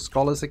 Now, who are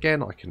scholars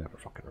again? I can never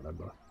fucking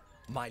remember.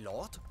 My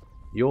lord?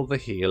 You're the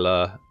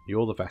healer.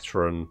 You're the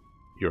veteran.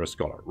 You're a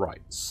scholar.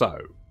 Right, so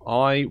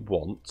I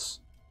want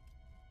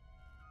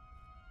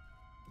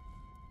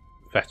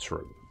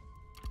veteran.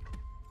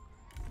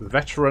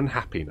 Veteran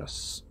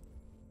happiness.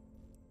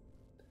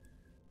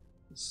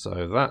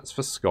 So that's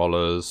for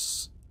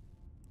scholars.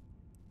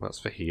 That's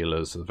for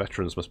healers. So the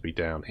veterans must be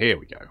down. Here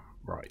we go.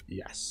 Right,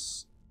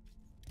 yes.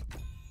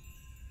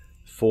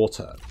 4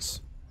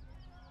 turns.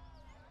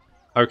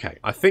 Okay,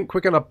 I think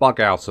we're going to bug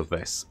out of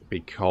this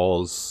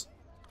because...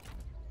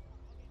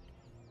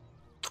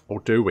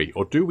 Or do we?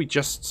 Or do we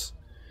just...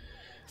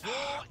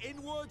 Draw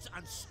inwards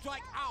and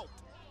strike out.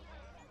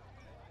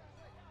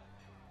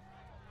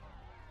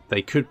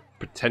 They could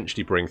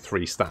potentially bring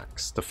 3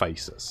 stacks to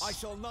face us. I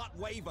shall not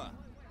waver.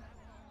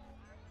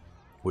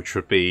 Which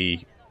would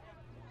be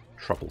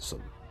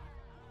troublesome.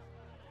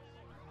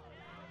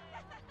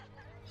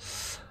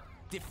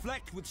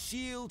 Deflect with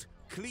shield,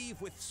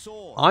 cleave with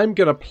sword. I'm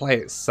going to play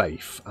it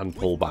safe and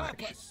pull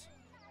back.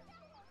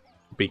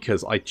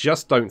 Because I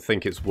just don't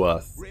think it's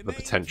worth the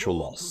potential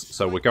loss.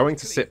 So we're going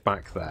to sit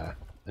back there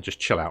and just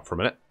chill out for a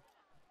minute.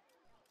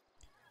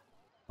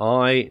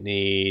 I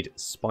need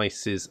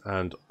spices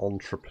and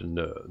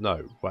entrepreneur.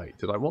 No, wait,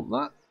 did I want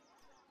that?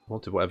 I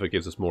wanted whatever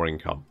gives us more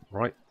income,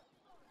 right?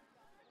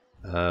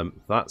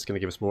 That's going to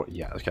give us more...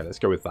 Yeah, okay, let's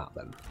go with that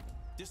then.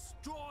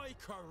 Destroy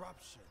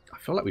corruption. I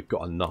feel like we've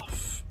got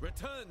enough.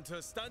 Return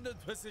to standard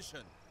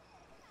position.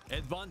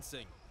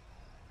 Advancing.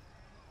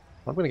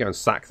 I'm going to go and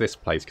sack this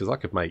place because I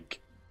could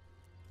make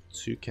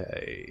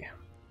 2k.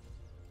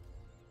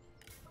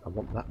 I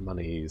want that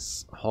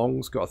monies.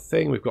 Hong's got a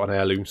thing. We've got an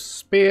heirloom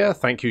spear.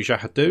 Thank you,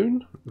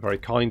 Jahadoon. Very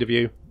kind of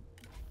you.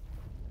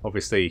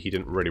 Obviously, he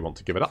didn't really want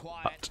to give it up,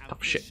 but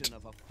tough shit.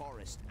 Of a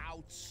forest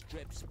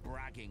outstrips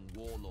bragging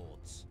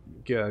warlords.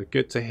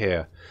 Good to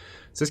hear.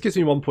 So this gives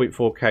me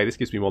 1.4k. This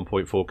gives me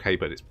 1.4k,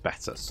 but it's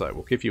better. So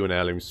we'll give you an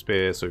heirloom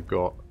spear. So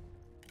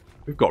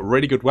we've got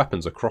really good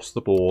weapons across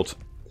the board.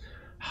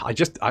 I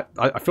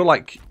feel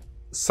like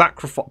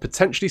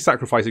potentially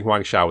sacrificing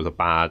Huang Shao was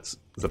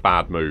a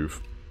bad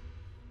move.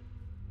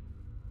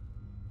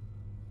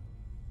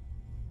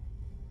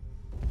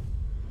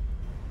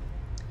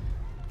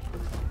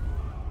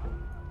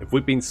 If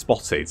we'd been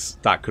spotted,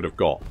 that could have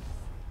got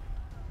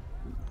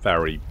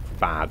very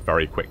bad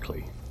very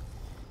quickly.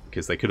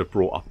 Because they could have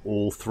brought up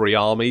all 3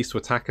 armies to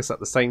attack us at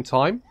the same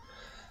time.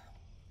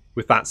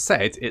 With that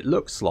said, it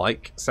looks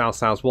like Cao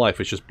Cao's wife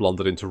has just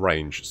blundered into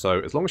range.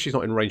 So as long as she's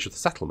not in range of the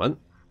settlement,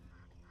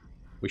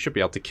 we should be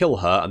able to kill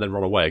her and then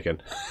run away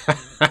again.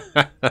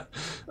 Cao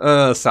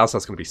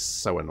Cao's going to be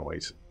so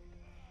annoyed.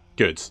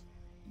 Good.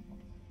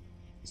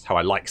 That's how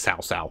I like Cao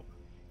Cao.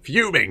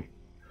 Fuming!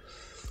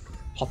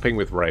 Hopping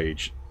with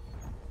rage.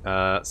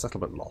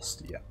 Settlement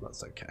lost. Yeah,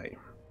 that's okay.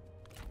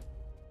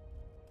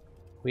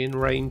 We in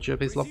range of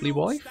his lovely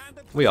wife?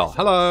 We are.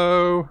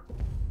 Hello!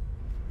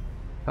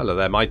 Hello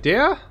there, my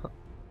dear.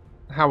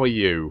 How are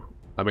you?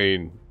 I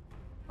mean,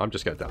 I'm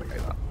just going to delegate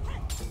that.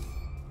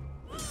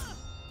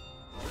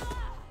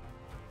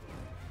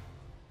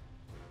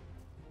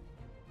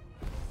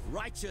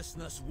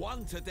 Righteousness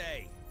won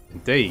today.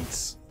 Indeed.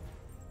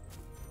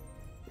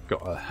 We've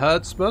got a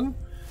herdsman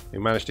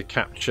who managed to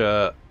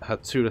capture her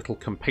 2 little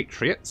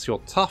compatriots.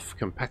 You're tough,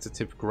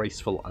 competitive,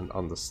 graceful, and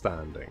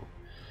understanding.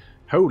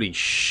 Holy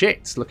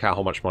shit! Look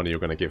how much money you're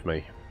going to give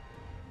me.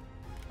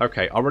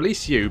 Okay, I'll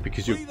release you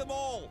because you...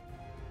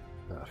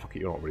 fuck it,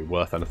 you're not really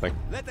worth anything.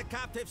 Let the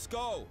captives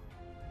go.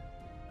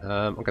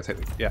 I'm going to take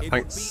the... Yeah,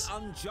 thanks. It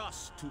would be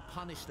unjust to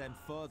punish them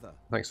further.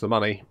 Thanks for the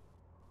money.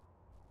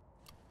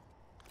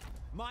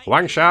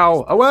 Huang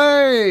Shao,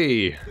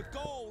 away! The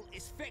goal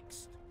is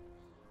fixed.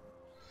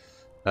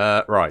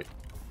 Right.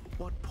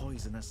 What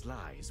poisonous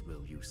lies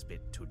will you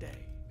spit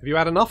today? Have you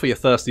had enough or you're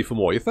thirsty for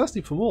more? You're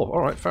thirsty for more.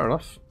 Alright, fair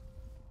enough.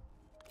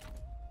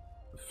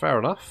 Fair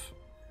enough.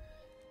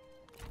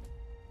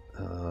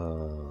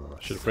 I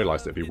should have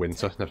realised it'd be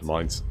winter. Never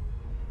mind.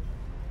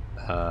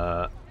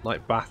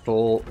 Night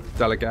battle,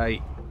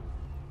 delegate.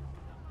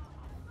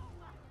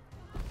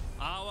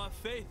 Our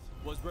faith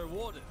was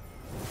rewarded.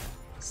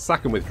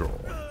 Sack and withdraw.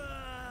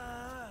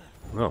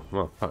 Oh,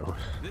 well.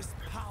 This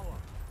power.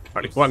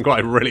 Only one guy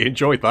really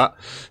enjoyed that.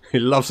 He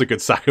loves a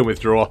good sack and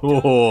withdraw.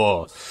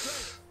 Oh.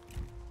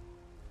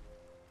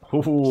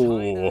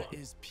 China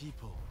is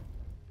people,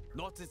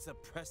 not its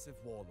oppressive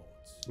warlords.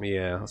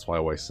 Yeah, that's what I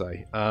always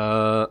say.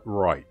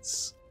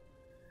 Right.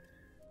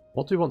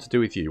 What do we want to do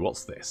with you?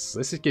 What's this?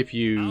 This would give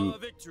you... Our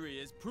victory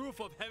is proof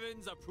of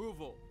heaven's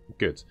approval.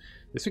 Good.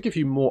 This would give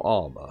you more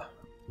armor.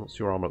 What's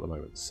your armor at the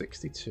moment?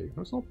 62.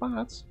 That's not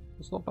bad.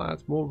 That's not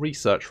bad. More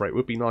research rate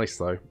would be nice,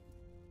 though.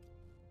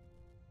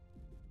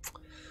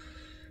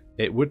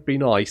 It would be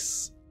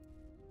nice.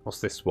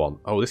 What's this one?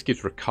 Oh, this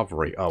gives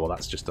recovery. Oh, well,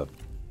 that's just an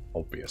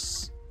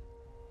obvious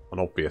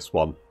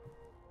one.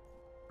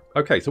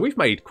 Okay, so we've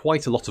made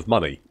quite a lot of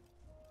money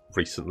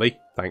recently,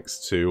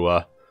 thanks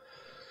to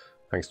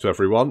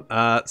everyone.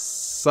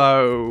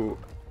 So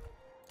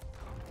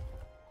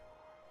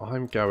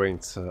I'm going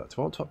to... Do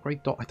I want to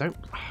upgrade Dong? I don't...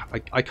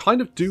 I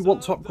kind of do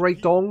want to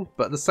upgrade Dong,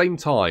 but at the same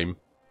time...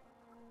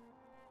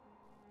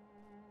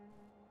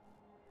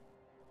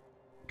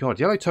 God,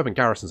 Yellow Turban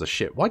Garrison's a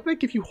shit. Why did they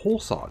give you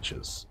horse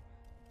archers?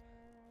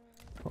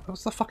 What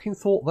was the fucking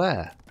thought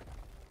there?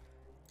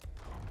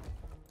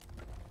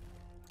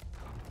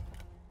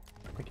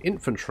 Like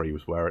infantry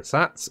was where it's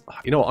at.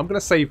 You know what? I'm going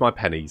to save my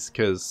pennies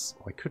because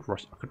I could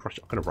rush. I'm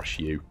going to rush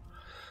you.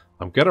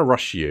 I'm going to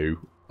rush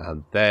you,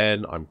 and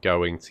then I'm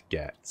going to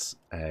get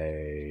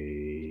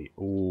a...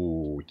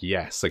 Ooh,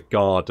 yes, a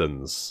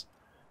gardens,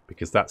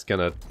 because that's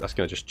gonna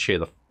just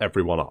cheer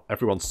everyone up.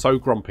 Everyone's so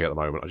grumpy at the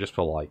moment. I just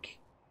feel like...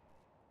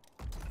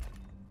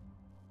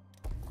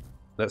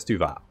 Let's do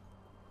that.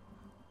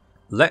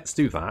 Let's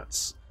do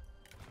that.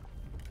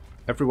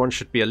 Everyone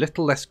should be a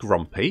little less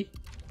grumpy.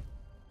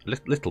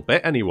 Little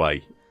bit,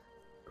 anyway.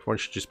 Everyone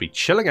should just be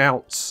chilling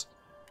out.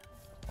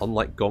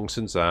 Unlike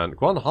Gongsun Zan.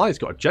 Guan Hai's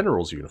got a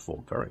general's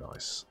uniform. Very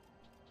nice.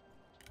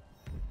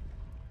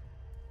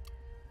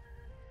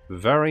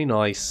 Very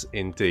nice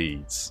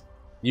indeed.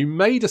 You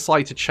may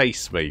decide to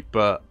chase me,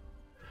 but...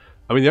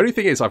 I mean, the only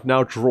thing is I've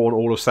now drawn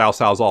all of Cao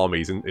Cao's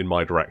armies in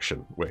my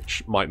direction,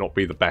 which might not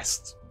be the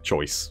best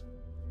choice.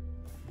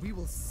 We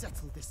will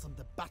settle this on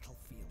the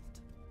battlefield.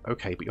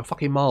 Okay, but you're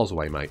fucking miles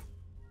away, mate.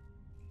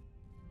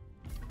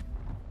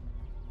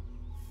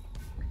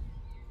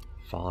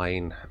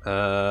 Fine.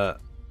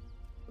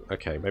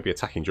 Okay, maybe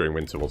attacking during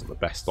winter wasn't the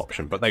best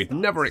option, but they'd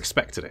never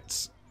expected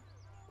it.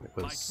 It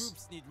My was...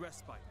 troops need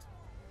respite.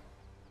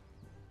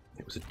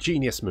 It was a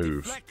genius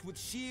move. Deflect with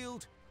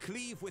shield,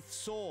 cleave with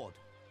sword.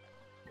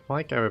 If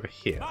I go over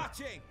here...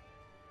 Marching.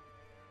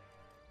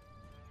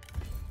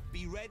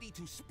 Be ready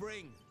to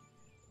spring.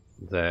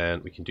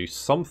 Then we can do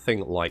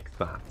something like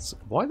that.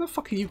 Why the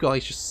fuck are you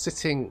guys just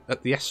sitting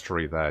at the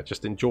estuary there,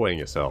 just enjoying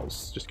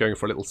yourselves? Just going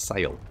for a little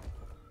sail?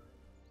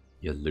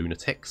 You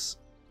lunatics.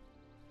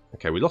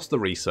 Okay, we lost the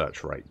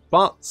research rate.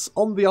 But,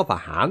 on the other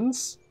hand,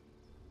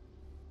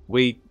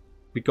 we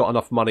got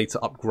enough money to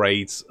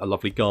upgrade a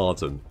lovely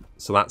garden.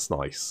 So that's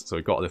nice. So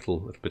we've got a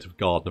little bit of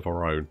garden of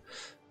our own.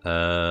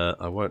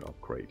 I won't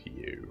upgrade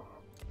you.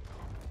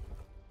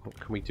 What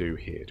can we do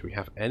here? Do we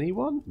have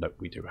anyone? No,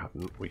 we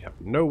haven't. We have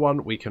no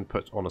one we can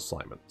put on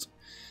assignment.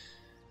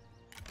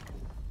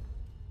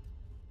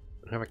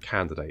 We have a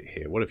candidate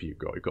here. What have you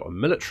got? You've got a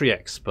military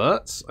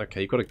expert. Okay,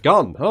 you've got a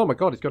gun. Oh my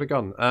god, he's got a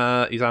gun.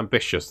 He's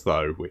ambitious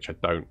though, which I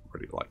don't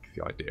really like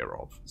the idea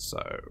of.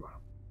 So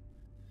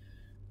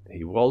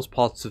he was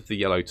part of the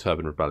Yellow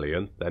Turban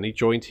Rebellion. Then he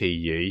joined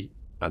He,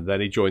 and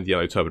then he joined the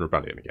Yellow Turban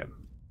Rebellion again.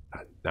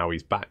 And now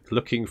he's back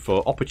looking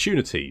for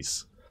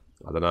opportunities.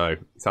 I don't know.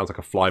 Sounds like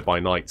a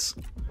fly-by-night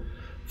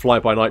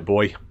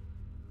boy.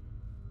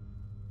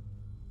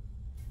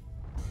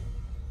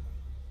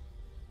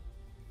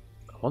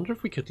 I wonder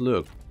if we could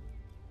lure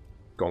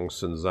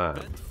Gongsun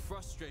Zan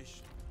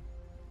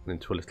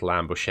into a little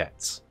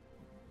ambushette.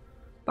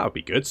 That would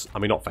be good. I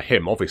mean, not for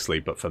him, obviously,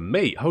 but for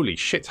me. Holy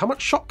shit, how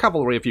much shock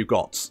cavalry have you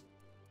got?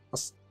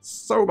 That's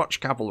so much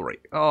cavalry.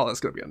 Oh,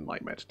 that's going to be a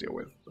nightmare to deal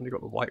with. And you've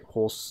got the White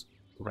Horse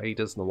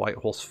Raiders and the White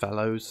Horse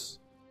Fellows.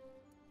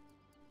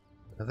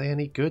 Are they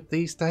any good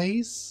these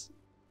days?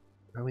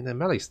 I mean, their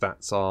melee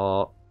stats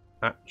are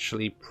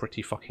actually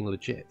pretty fucking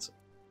legit.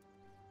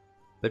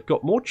 They've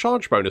got more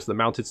charge bonus than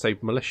Mounted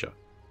Saber Militia.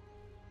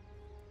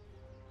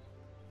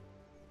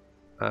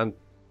 And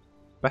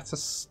better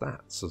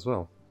stats as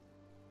well.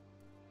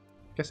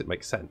 I guess it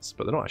makes sense,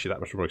 but they're not actually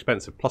that much more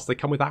expensive. Plus, they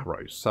come with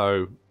arrows,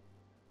 so...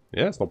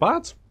 Yeah, it's not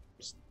bad.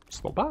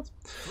 It's not bad.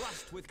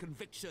 Thrust with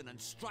conviction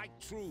and strike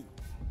true.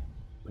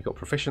 We've got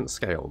proficient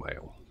scale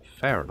mail.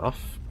 Fair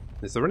enough.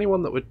 Is there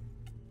anyone that would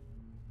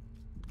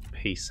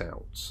peace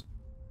out?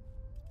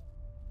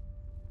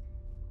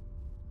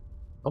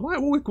 Am I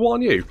at war with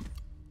Guan Yu?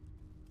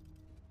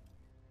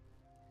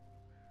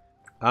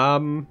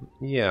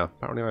 Yeah,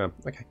 apparently I am.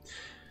 Okay.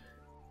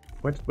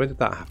 When did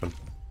that happen?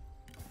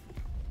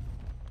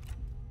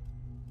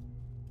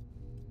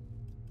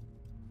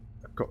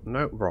 I've got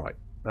no... Right.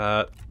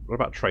 What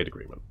about trade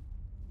agreement?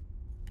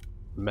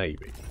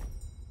 Maybe.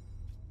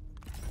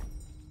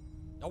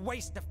 A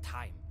waste of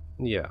time.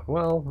 Yeah,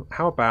 well,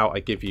 how about I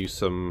give you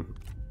some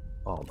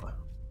armor?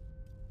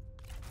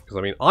 Because,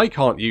 I mean, I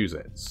can't use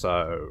it,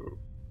 so...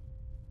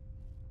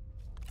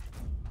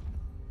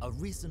 A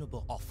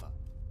reasonable offer.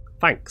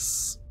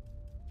 Thanks.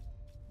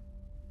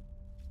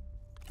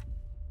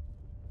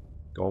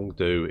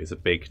 Gongdu is a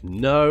big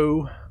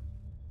no.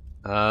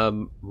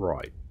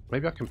 Right.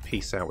 Maybe I can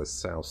peace out with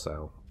Cao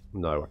Cao.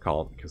 No, I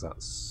can't, because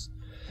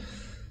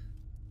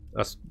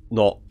that's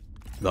not...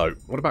 No.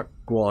 What about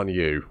Guan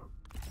Yu?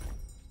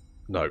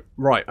 No.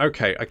 Right,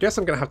 okay. I guess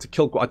I'm going to have to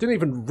kill... I didn't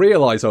even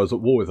realise I was at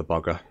war with a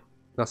bugger.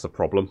 That's a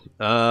problem.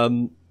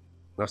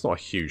 That's not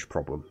a huge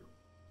problem.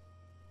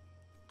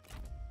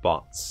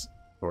 But,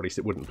 or at least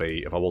it wouldn't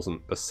be if I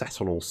wasn't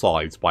beset on all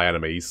sides by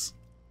enemies.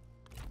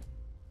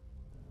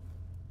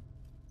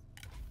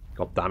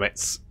 God damn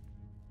it.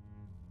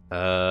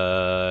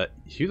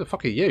 Who the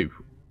fuck are you?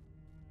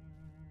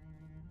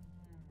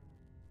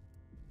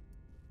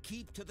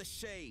 Keep to the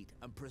shade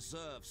and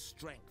preserve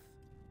strength.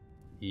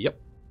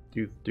 Yep.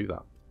 Do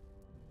that.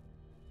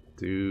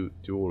 Do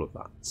all of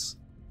that.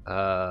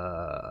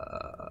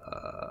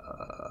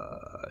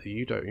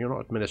 You're not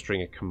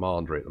administering a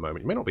commander at the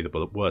moment. You may not be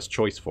the worst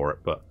choice for it,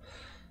 but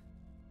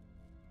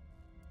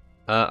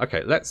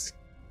okay, let's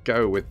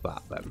go with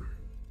that then.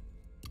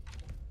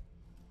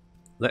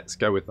 Let's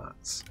go with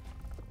that.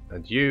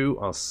 And you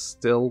are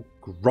still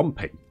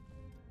grumpy.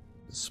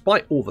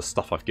 Despite all the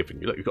stuff I've given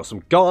you. Look, you've got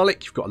some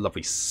garlic, you've got a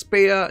lovely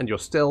spear, and you're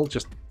still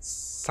just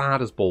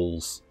sad as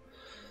balls.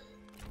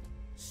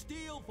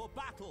 Steel for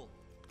battle.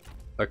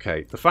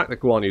 Okay, the fact that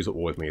Guan Yu's at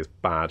war with me is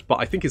bad,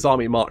 but I think his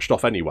army marched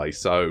off anyway,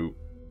 so...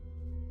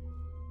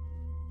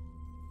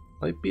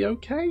 I'd be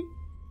okay?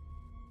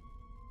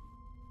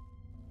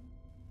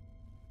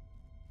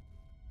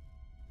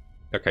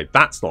 Okay,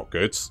 that's not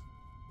good.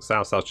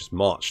 Cao Cao's just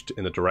marched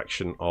in the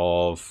direction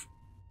of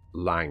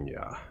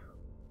Langya.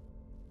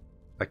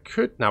 I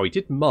could... Now, he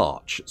did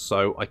march,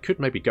 so I could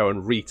maybe go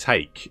and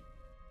retake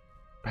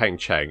Peng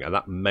Cheng, and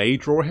that may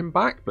draw him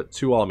back, but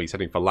two armies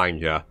heading for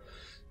Langya.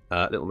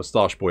 Little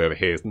moustache boy over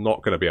here is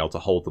not going to be able to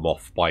hold them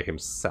off by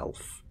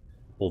himself.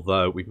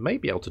 Although, we may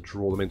be able to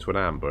draw them into an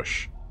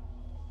ambush.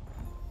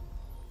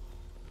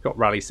 Got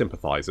rally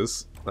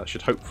sympathizers. That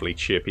should hopefully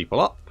cheer people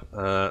up.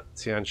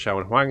 Tian Shao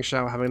and Huang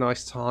Shao are having a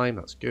nice time.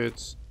 That's good.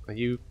 Are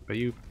you...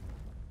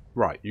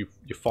 Right, you're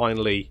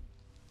finally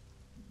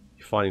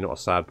not a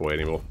sad boy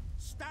anymore.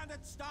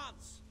 Standard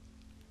stance.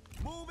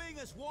 Moving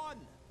as one.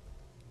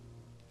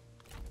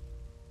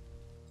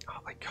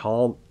 Oh, I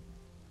can't...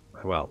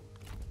 Well,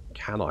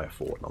 can I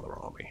afford another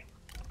army?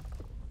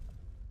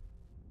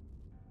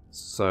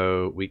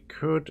 So, we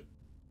could...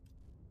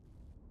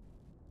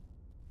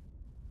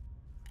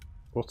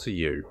 What are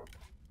you?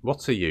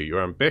 What are you?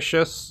 You're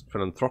ambitious,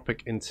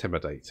 philanthropic,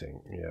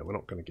 intimidating. Yeah, we're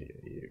not going to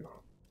get you.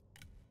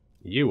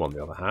 You, on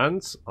the other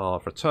hand, are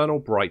fraternal,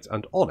 bright,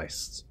 and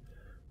honest.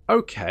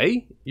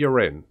 Okay, you're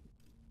in.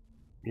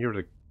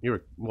 You're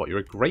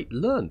a great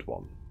learned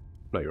one.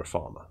 No, you're a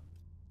farmer.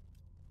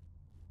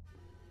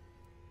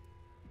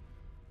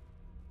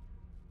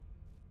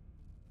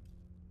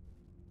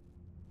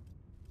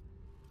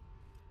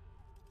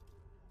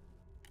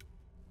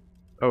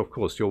 Oh, of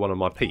course, you're one of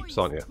my peeps,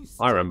 aren't you?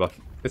 I remember.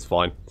 It's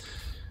fine.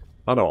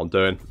 I know what I'm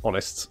doing.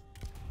 Honest.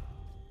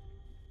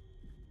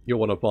 You're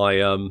one of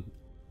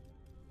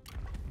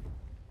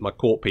my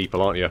court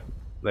people, aren't you?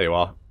 There you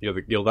are.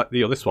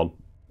 You're this one.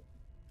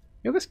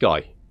 You're this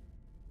guy.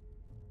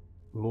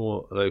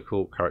 More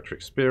local character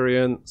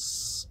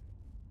experience.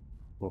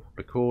 More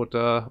public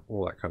order.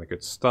 All that kind of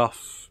good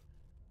stuff.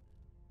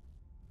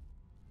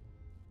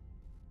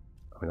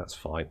 I mean, that's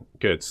fine.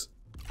 Good.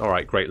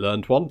 Alright, great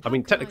learned one. I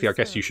mean, technically, I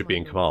guess you should be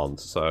in command,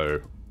 so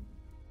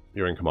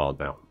you're in command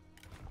now.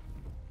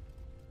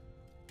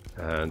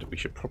 And we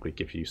should probably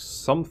give you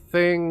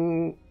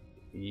something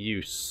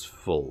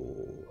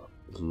useful,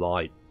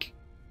 like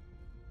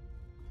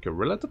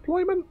guerrilla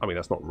deployment? I mean,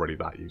 that's not really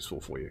that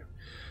useful for you.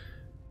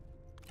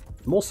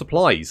 More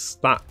supplies,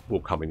 that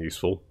will come in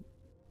useful.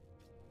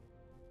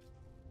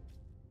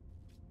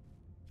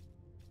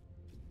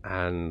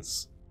 And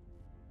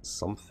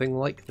something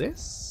like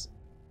this?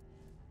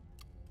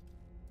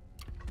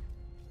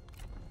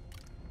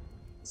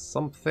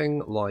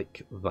 Something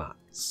like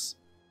that.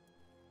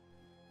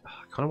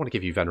 I kind of want to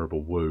give you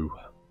Venerable Wu.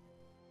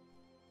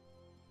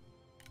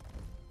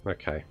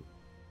 Okay.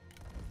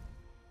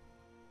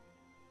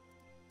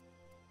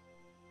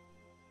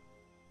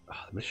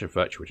 The Mission of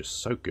Virtue were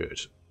just so good.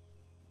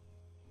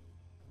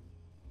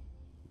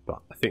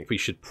 But I think we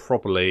should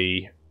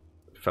probably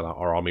fill out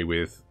our army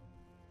with...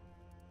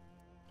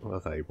 What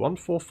are they?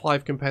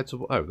 145 compared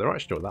to... Oh, they're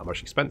actually not that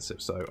much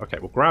expensive. So, okay,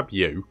 we'll grab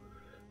you.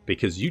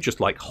 Because you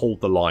just, like,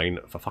 hold the line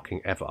for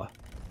fucking ever.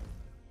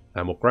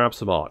 And we'll grab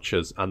some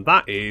archers. And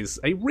that is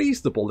a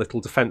reasonable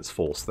little defense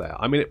force there.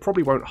 I mean, it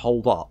probably won't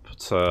hold up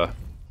to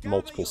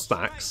multiple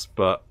stacks.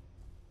 But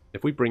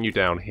if we bring you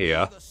down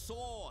here...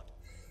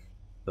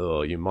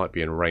 Oh, you might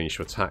be in range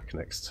to attack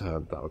next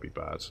turn. That would be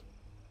bad.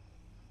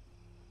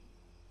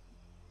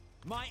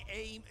 My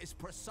aim is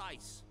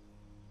precise.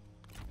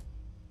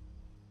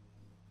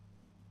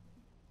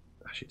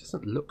 Actually, it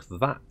doesn't look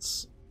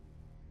that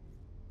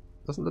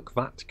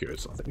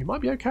good. I think we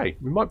might be okay.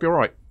 We might be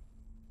alright.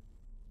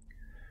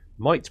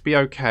 Might be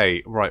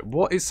okay. Right,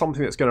 what is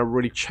something that's going to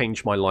really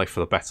change my life for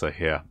the better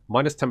here?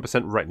 Minus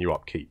 10% retinue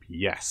upkeep.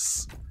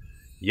 Yes.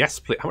 Yes,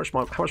 please. How much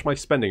am I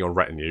spending on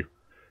retinue?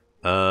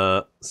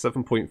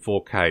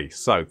 7.4k.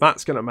 So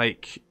that's going to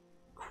make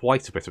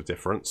quite a bit of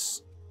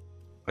difference.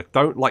 I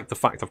don't like the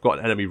fact I've got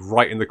an enemy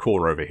right in the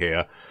corner over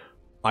here.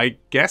 I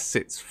guess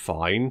it's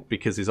fine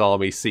because his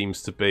army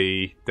seems to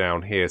be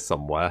down here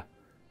somewhere.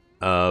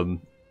 But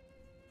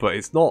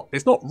it's not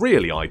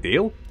really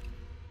ideal.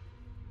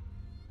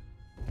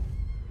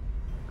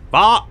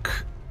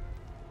 Fuck!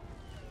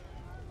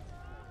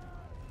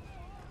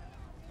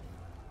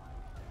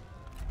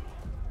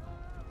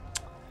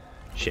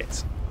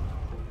 Shit.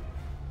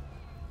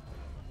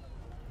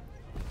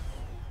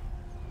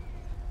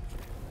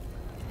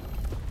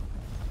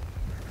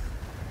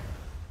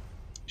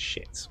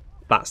 Shit.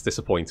 That's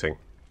disappointing.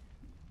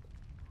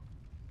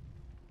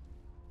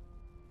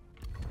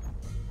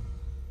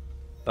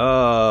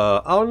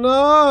 Oh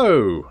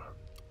no!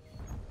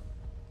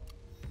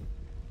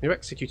 You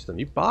executed them,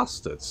 you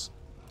bastards.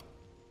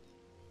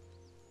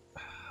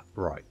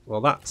 Right,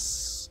 well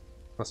that's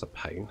a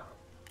pain.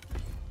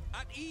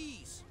 At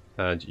ease.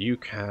 And you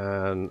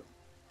can,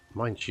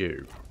 mind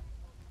you,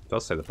 it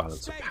does say the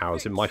balance of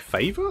powers in my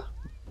favour?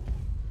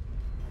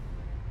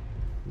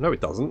 No, it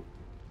doesn't.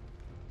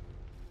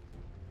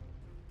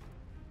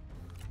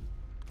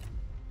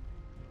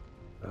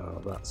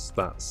 Oh, that's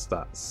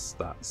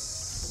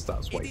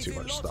way too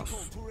much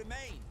stuff.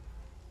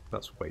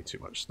 That's way too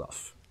much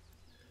stuff.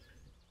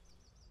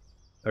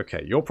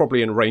 Okay, you're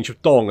probably in range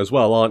of Dong as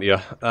well, aren't you?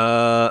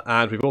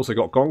 And we've also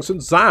got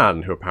Gongsun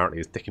Zan, who apparently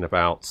is dicking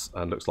about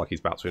and looks like he's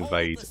about to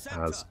invade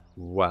as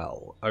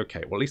well.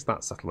 Okay, well at least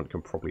that settlement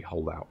can probably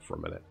hold out for a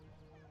minute.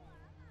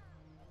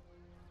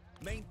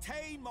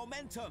 Maintain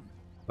momentum.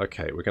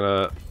 Okay, we're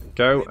going to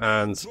go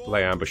and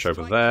lay ambush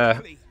over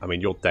there. I mean,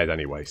 you're dead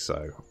anyway, so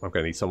I'm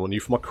going to need someone new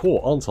for my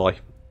court, aren't I?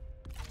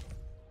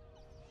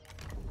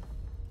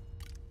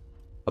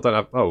 I don't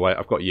have... Oh, wait,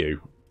 I've got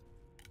you.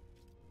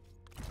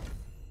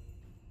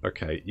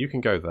 Okay, you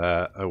can go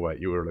there. Oh, wait,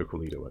 you were a local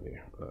leader, weren't you?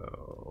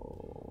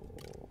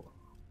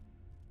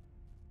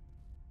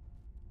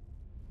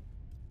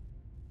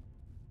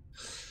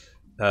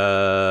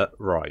 Oh.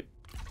 Right.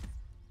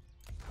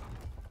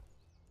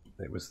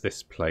 It was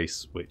this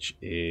place, which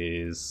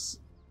is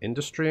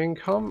industry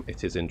income.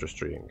 It is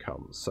industry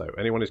income. So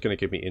anyone who's going to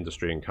give me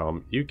industry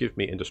income, you give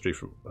me industry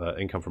from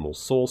income from all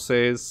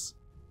sources.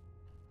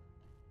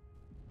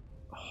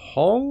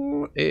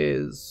 Hong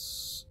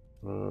is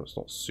it's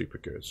not super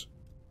good.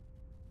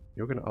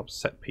 You're going to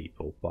upset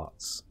people,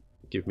 but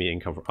give me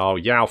income from... Oh,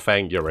 Yao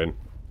Feng, you're in.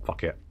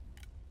 Fuck it.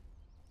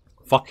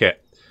 Fuck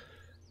it.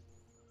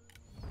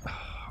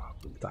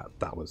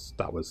 That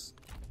was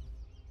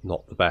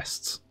not the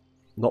best.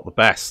 Not the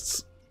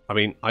best. I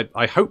mean,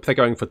 I hope they're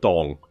going for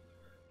Dong,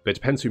 but it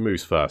depends who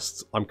moves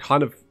first. I'm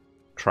kind of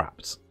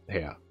trapped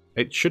here.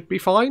 It should be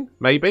fine,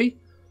 maybe.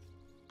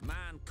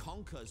 Man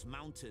conquers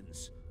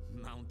mountains.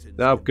 Mountains.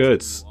 Oh,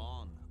 good.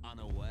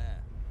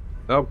 Unaware.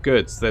 Oh,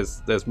 good.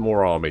 There's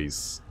more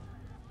armies.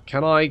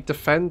 Can I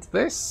defend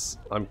this?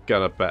 I'm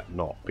gonna bet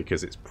not,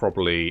 because it's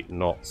probably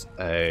not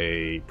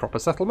a proper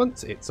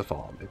settlement. It's a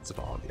farm. It's a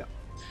farm, yeah.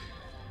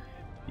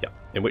 Yeah,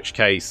 in which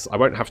case I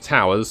won't have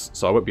towers,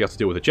 so I won't be able to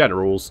deal with the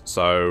generals,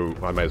 so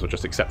I may as well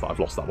just accept that I've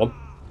lost that one.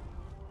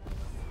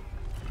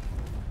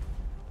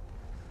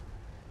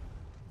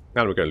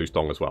 And we're going to lose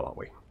Dong as well, aren't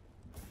we?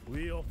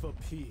 We offer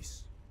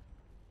peace.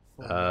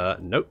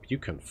 Nope, you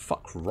can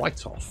fuck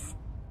right off.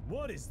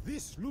 What is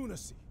this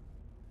lunacy?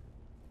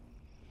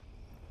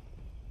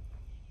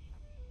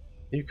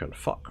 You can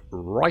fuck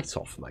right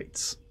off,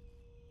 mates.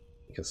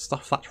 You can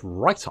stuff that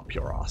right up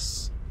your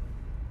ass.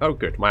 Oh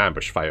good, my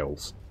ambush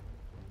fails.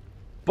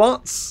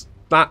 But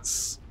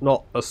that's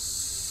not a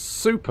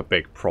super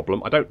big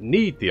problem. I don't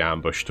need the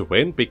ambush to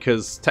win,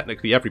 because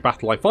technically every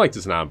battle I fight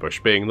is an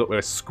ambush, being that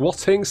we're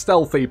squatting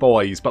stealthy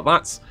boys. But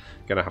that's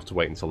going to have to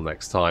wait until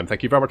next time.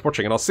 Thank you very much for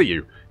watching, and I'll see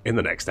you in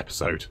the next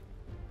episode.